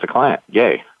 there's a client,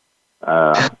 yay!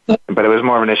 But it was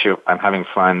more of an issue of I'm having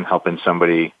fun helping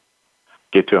somebody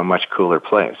get to a much cooler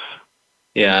place.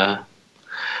 Yeah.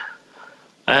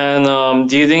 And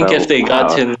do you think if they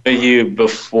got to know you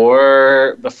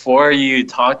before you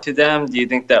talked to them, do you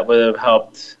think that would have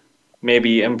helped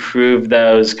maybe improve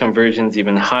those conversions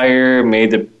even higher, made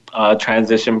the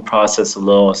transition process a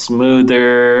little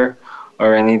smoother,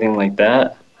 or anything like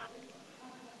that?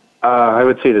 I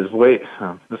would say this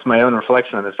is my own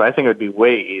reflection on this, but I think it would be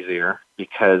way easier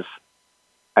because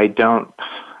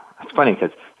it's funny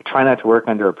because I try not to work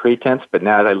under a pretense, but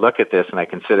now that I look at this and I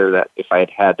consider that if I had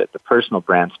had the personal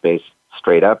brand space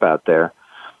straight up out there,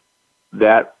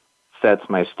 that sets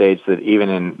my stage that even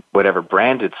in whatever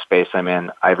branded space I'm in,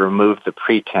 I've removed the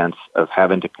pretense of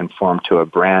having to conform to a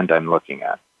brand I'm looking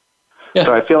at. Yeah.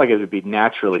 So I feel like it would be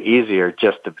naturally easier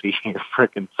just to be your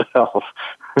freaking self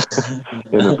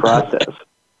in the process.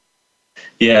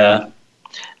 Yeah.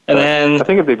 And then I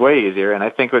think it'd be way easier, and I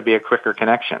think it would be a quicker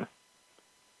connection.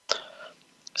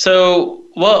 So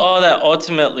what all that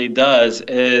ultimately does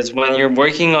is when you're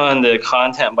working on the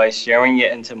content by sharing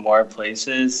it into more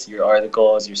places, your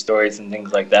articles, your stories, and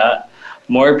things like that,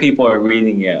 more people are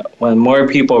reading it. When more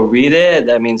people read it,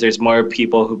 that means there's more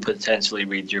people who potentially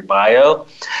read your bio.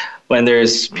 When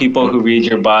there's people who read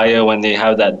your bio, when they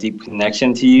have that deep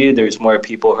connection to you, there's more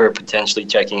people who are potentially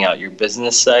checking out your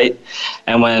business site.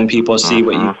 And when people see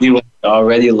what you do, when they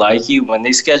already like you, when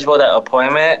they schedule that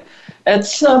appointment,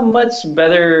 it's a much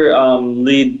better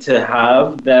lead to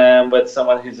have than with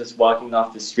someone who's just walking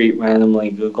off the street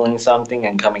randomly Googling something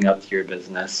and coming up to your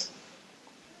business.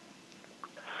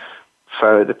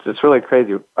 So it's really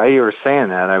crazy. While you were saying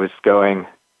that, I was going,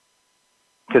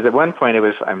 because at one point it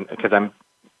was,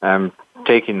 I'm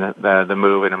taking the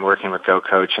move and I'm working with Go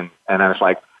Coach, and I was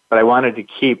like, but I wanted to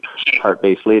keep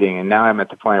heart-based leading. And now I'm at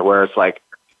the point where it's like,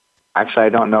 actually, I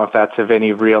don't know if that's of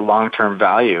any real long-term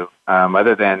value,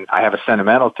 other than I have a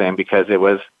sentimental thing because it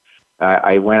was,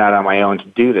 I went out on my own to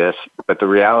do this. But the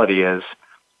reality is,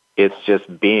 it's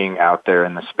just being out there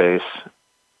in the space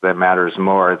that matters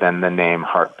more than the name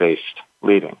heart-based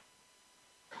leading.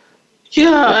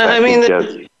 Yeah, I mean,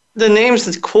 the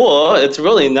name's cool. It's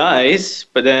really nice,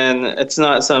 but then it's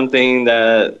not something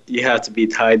that you have to be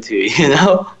tied to, you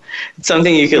know? It's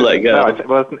something you can let go.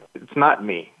 No, it's not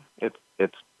me.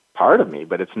 It's part of me,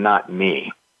 but it's not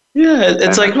me. Yeah,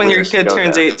 it's like when your kid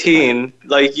turns 18,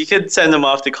 like you could send them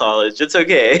off to college. It's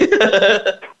okay.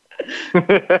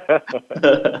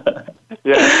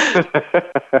 Yeah.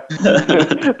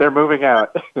 They're moving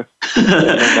out.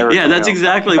 Yeah, that's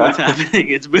exactly what's happening.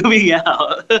 It's moving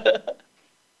out.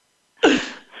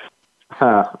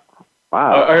 Huh.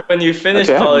 Wow. Or when you finish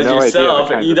college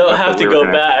yourself, you don't have to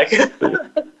go back.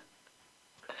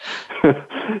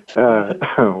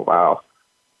 Wow.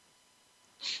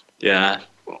 Yeah.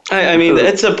 I mean,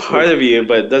 it's a part of you,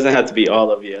 but it doesn't have to be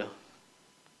all of you.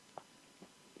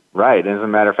 Right. As a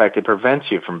matter of fact, it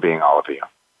prevents you from being all of you.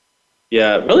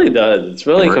 Yeah, it really does. It's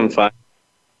really confined.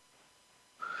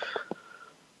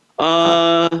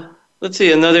 Let's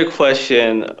see, another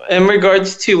question. In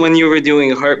regards to when you were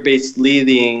doing heart-based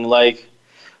leading, like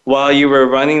while you were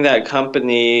running that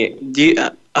company,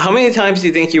 how many times do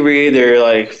you think you were either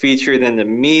like featured in the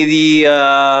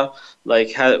media,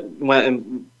 like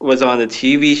was on a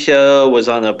TV show, was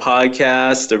on a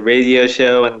podcast, a radio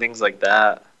show, and things like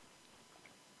that?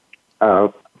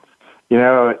 Oh,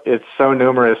 it's so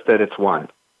numerous that it's one.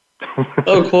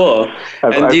 Oh, cool.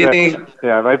 And do you think?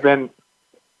 Yeah, I've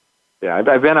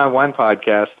been on one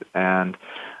podcast, and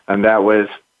that was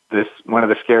one of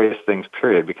the scariest things,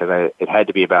 period, because it had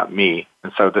to be about me.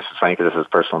 And so this is funny because this is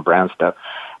personal brand stuff,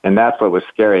 and that's what was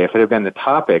scary. If it had been the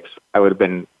topics, I would have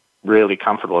been really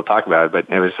comfortable to talk about it, but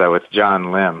it was with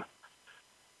John Lim.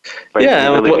 But you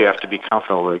really do have to be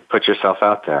comfortable to put yourself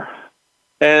out there.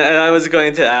 And I was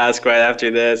going to ask right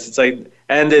after this. It's like,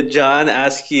 and did John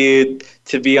ask you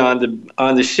to be on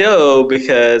the show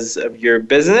because of your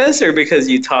business, or because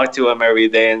you talk to him every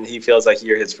day and he feels like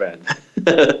you're his friend?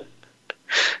 It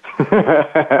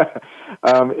was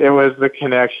the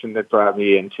connection that brought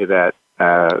me into that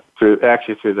through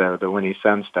the Winnie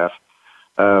Sun stuff.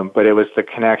 But it was the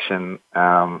connection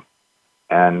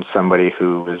and somebody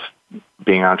who was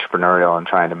being entrepreneurial and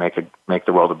trying to make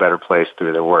the world a better place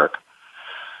through their work.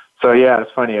 So yeah,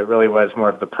 it's funny. It really was more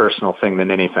of the personal thing than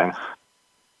anything.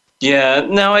 Yeah.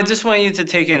 Now I just want you to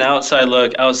take an outside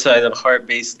look outside of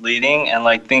heart-based leading and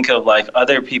like think of like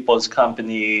other people's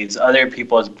companies, other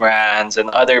people's brands, and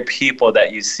other people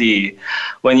that you see.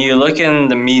 When you look in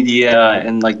the media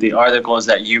and like the articles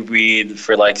that you read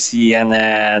for like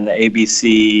CNN,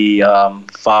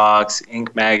 ABC, Fox,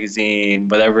 Inc. magazine,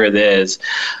 whatever it is,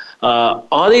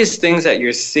 all these things that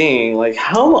you're seeing, like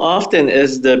how often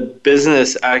is the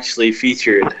business actually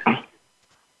featured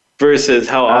versus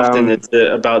how often it's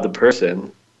about the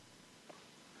person?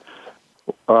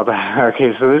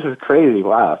 Okay, so this is crazy.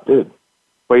 Wow, dude.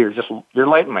 Well, you're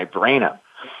lighting my brain up.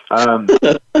 When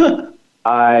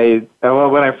I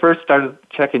first started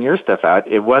checking your stuff out,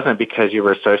 it wasn't because you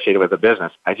were associated with a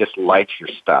business. I just liked your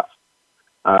stuff.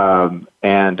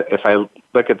 And if I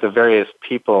look at the various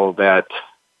people that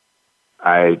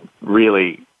I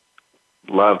really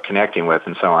love connecting with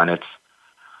and so on, it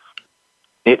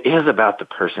is about the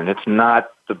person. It's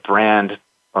not the brand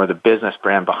or the business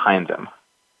brand behind them.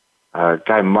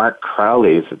 Guy Mark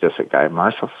Crowley is just a guy.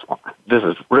 Marshall, this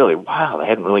is really wild. I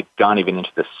hadn't really gone even into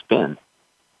this spin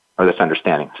or this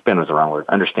understanding. Spin was the wrong word.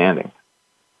 Understanding.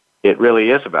 It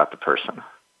really is about the person.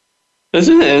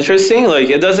 Isn't it interesting? Like,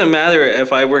 it doesn't matter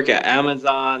if I work at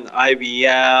Amazon,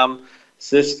 IBM,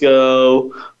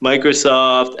 Cisco,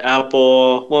 Microsoft,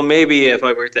 Apple. Well, maybe if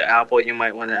I worked at Apple, you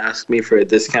might want to ask me for a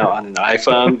discount on an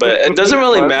iPhone, but it doesn't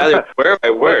really matter where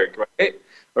I work, right?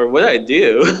 Or what I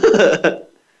do.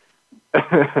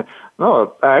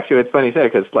 No, actually, it's funny you say,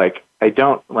 because I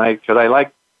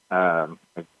like Guy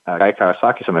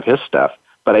Kawasaki, some of his stuff,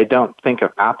 but I don't think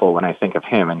of Apple when I think of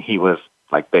him, and he was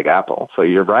like Big Apple. So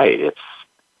you're right.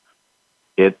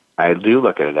 I do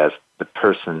look at it as the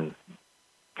person,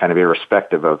 kind of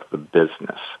irrespective of the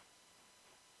business.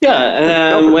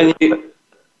 Yeah,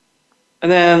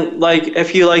 and then like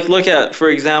if you like look at, for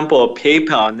example,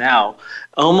 PayPal now,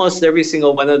 almost every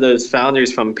single one of those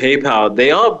founders from PayPal,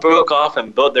 they all broke off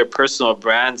and built their personal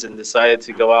brands and decided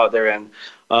to go out there and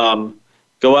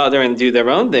do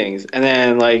their own things. And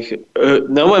then like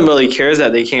no one really cares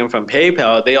that they came from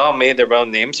PayPal. They all made their own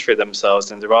names for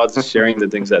themselves, and they're all just sharing the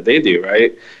things that they do,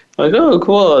 right? Like, oh,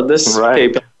 cool. This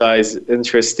PayPal guy's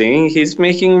interesting. He's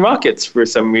making rockets for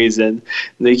some reason.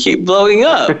 They keep blowing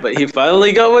up, but he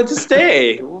finally got one to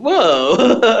stay. Whoa.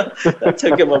 That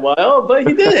took him a while, but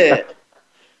he did it.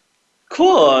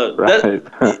 Cool. Right.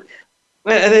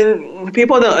 And then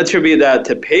people don't attribute that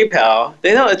to PayPal.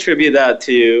 They don't attribute that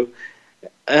to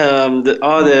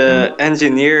all the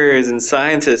engineers and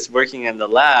scientists working in the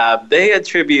lab. They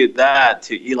attribute that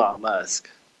to Elon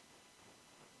Musk.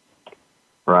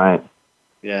 Right.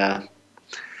 Yeah.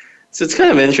 So it's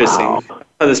kind of interesting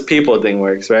how this people thing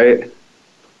works, right?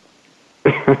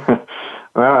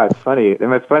 Well, it's funny. And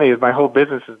what's funny is my whole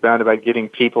business is bound about getting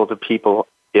people to people,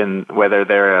 in whether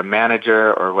they're a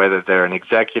manager or whether they're an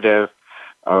executive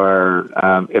or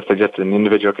if they're just an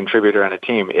individual contributor on a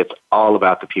team. It's all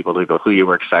about the people who you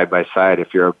work side by side.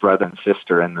 If you're a brother and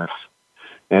sister in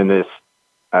this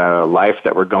life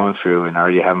that we're going through, and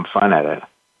are you having fun at it?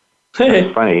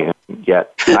 It's funny. And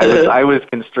yet I was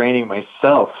constraining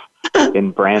myself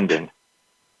in branding.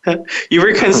 You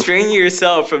were constraining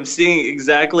yourself from seeing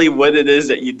exactly what it is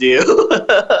that you do.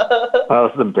 Oh,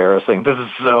 this is embarrassing. This is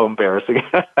so embarrassing.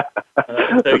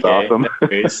 That's awesome.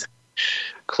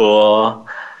 Cool.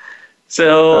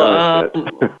 So,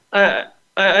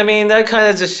 I mean, that kind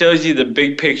of just shows you the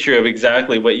big picture of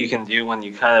exactly what you can do when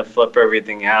you kind of flip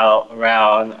everything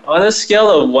around. On a scale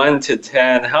of 1 to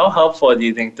 10, how helpful do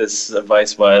you think this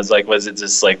advice was? Like, was it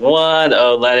just like 1,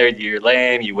 oh, Leonard, you're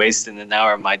lame, you wasted an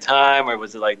hour of my time? Or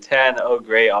was it like 10, oh,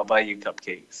 great, I'll buy you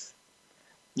cupcakes?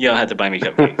 You don't have to buy me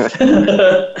cupcakes.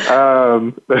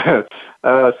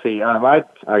 Let's see.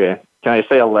 Okay. Can I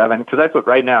say 11? Because that's what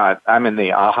right now I'm in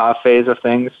the aha phase of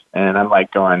things, and I'm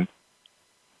like going,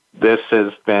 this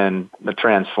has been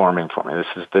transforming for me.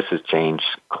 This is change,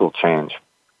 cool change.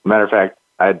 Matter of fact,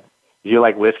 if you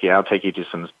like whiskey, I'll take you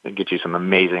to get you some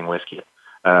amazing whiskey.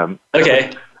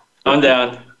 Okay, I'm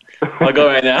down. I'll go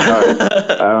right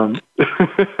now.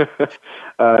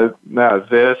 No,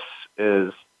 this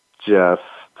is just.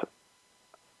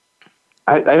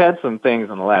 I've had some things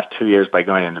in the last 2 years by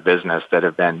going into business that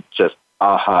have been just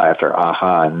aha after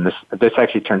aha, and this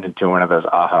actually turned into one of those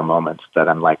aha moments that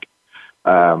I'm like,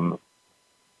 I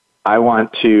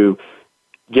want to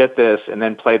get this and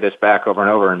then play this back over and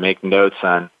over and make notes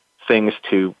on things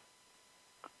to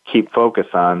keep focus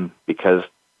on, because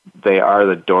they are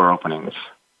the door openings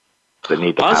that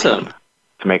need to happen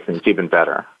to make things even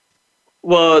better.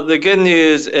 Well, the good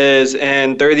news is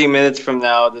in 30 minutes from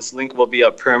now, this link will be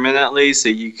up permanently, so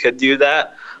you could do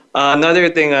that. Another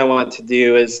thing I want to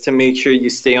do is to make sure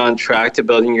you stay on track to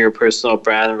building your personal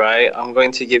brand, right? I'm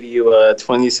going to give you a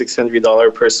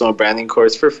 $2,600 personal branding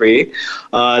course for free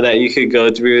that you could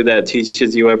go through that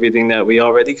teaches you everything that we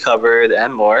already covered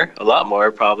and more, a lot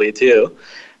more probably too.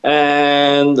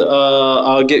 And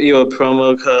I'll get you a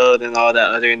promo code and all that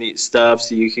other neat stuff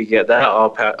so you could get that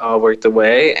all worked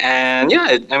away. And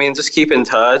yeah, I mean, just keep in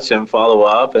touch and follow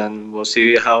up, and we'll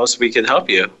see how else we can help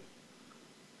you.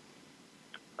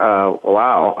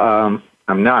 Wow.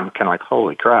 I'm kind of like,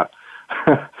 holy crap.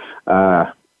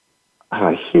 A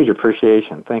huge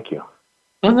appreciation. Thank you.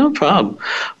 Oh, no problem.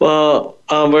 Well,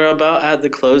 we're about at the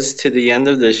close to the end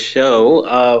of the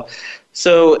show.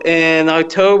 So in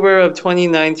October of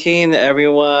 2019,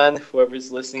 everyone, whoever's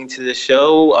listening to the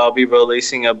show, I'll be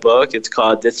releasing a book. It's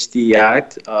called Ditch the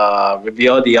Act,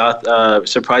 Reveal the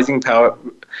Surprising Power.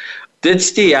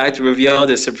 Ditch the Act, Reveal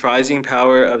the Surprising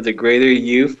Power of the Greater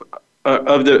You.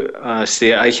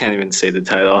 See, I can't even say the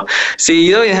title. See,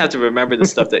 you don't even have to remember the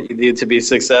stuff that you need to be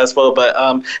successful, but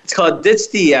it's called Ditch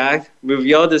the Act,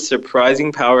 Reveal the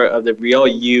Surprising Power of the Real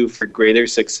You for Greater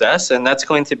Success, and that's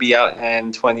going to be out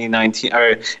in 2019,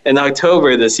 or in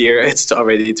October this year. It's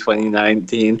already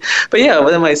 2019. But yeah,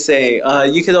 what am I saying?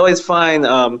 You could always find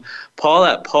Paul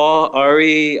at Paul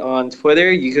Ari on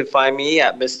Twitter. You can find me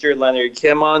at Mr. Leonard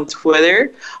Kim on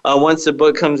Twitter. Once the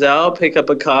book comes out, pick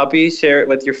up a copy, share it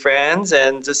with your friends,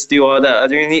 and just do all that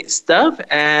other neat stuff.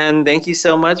 And thank you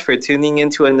so much for tuning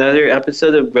into another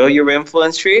episode of Grow Your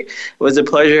Influence Tree. It was a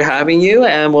pleasure having you,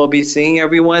 and we'll be seeing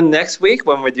everyone next week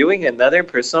when we're doing another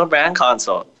personal brand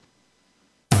consult.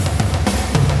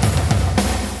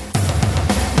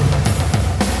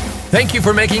 Thank you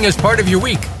for making us part of your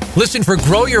week. Listen for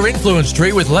Grow Your Influence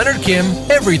Tree with Leonard Kim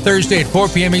every Thursday at 4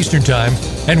 p.m. Eastern Time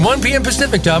and 1 p.m.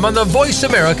 Pacific Time on the Voice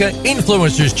America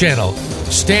Influencers channel.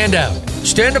 Stand out,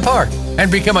 stand apart,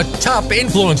 and become a top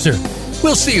influencer.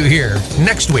 We'll see you here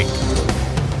next week.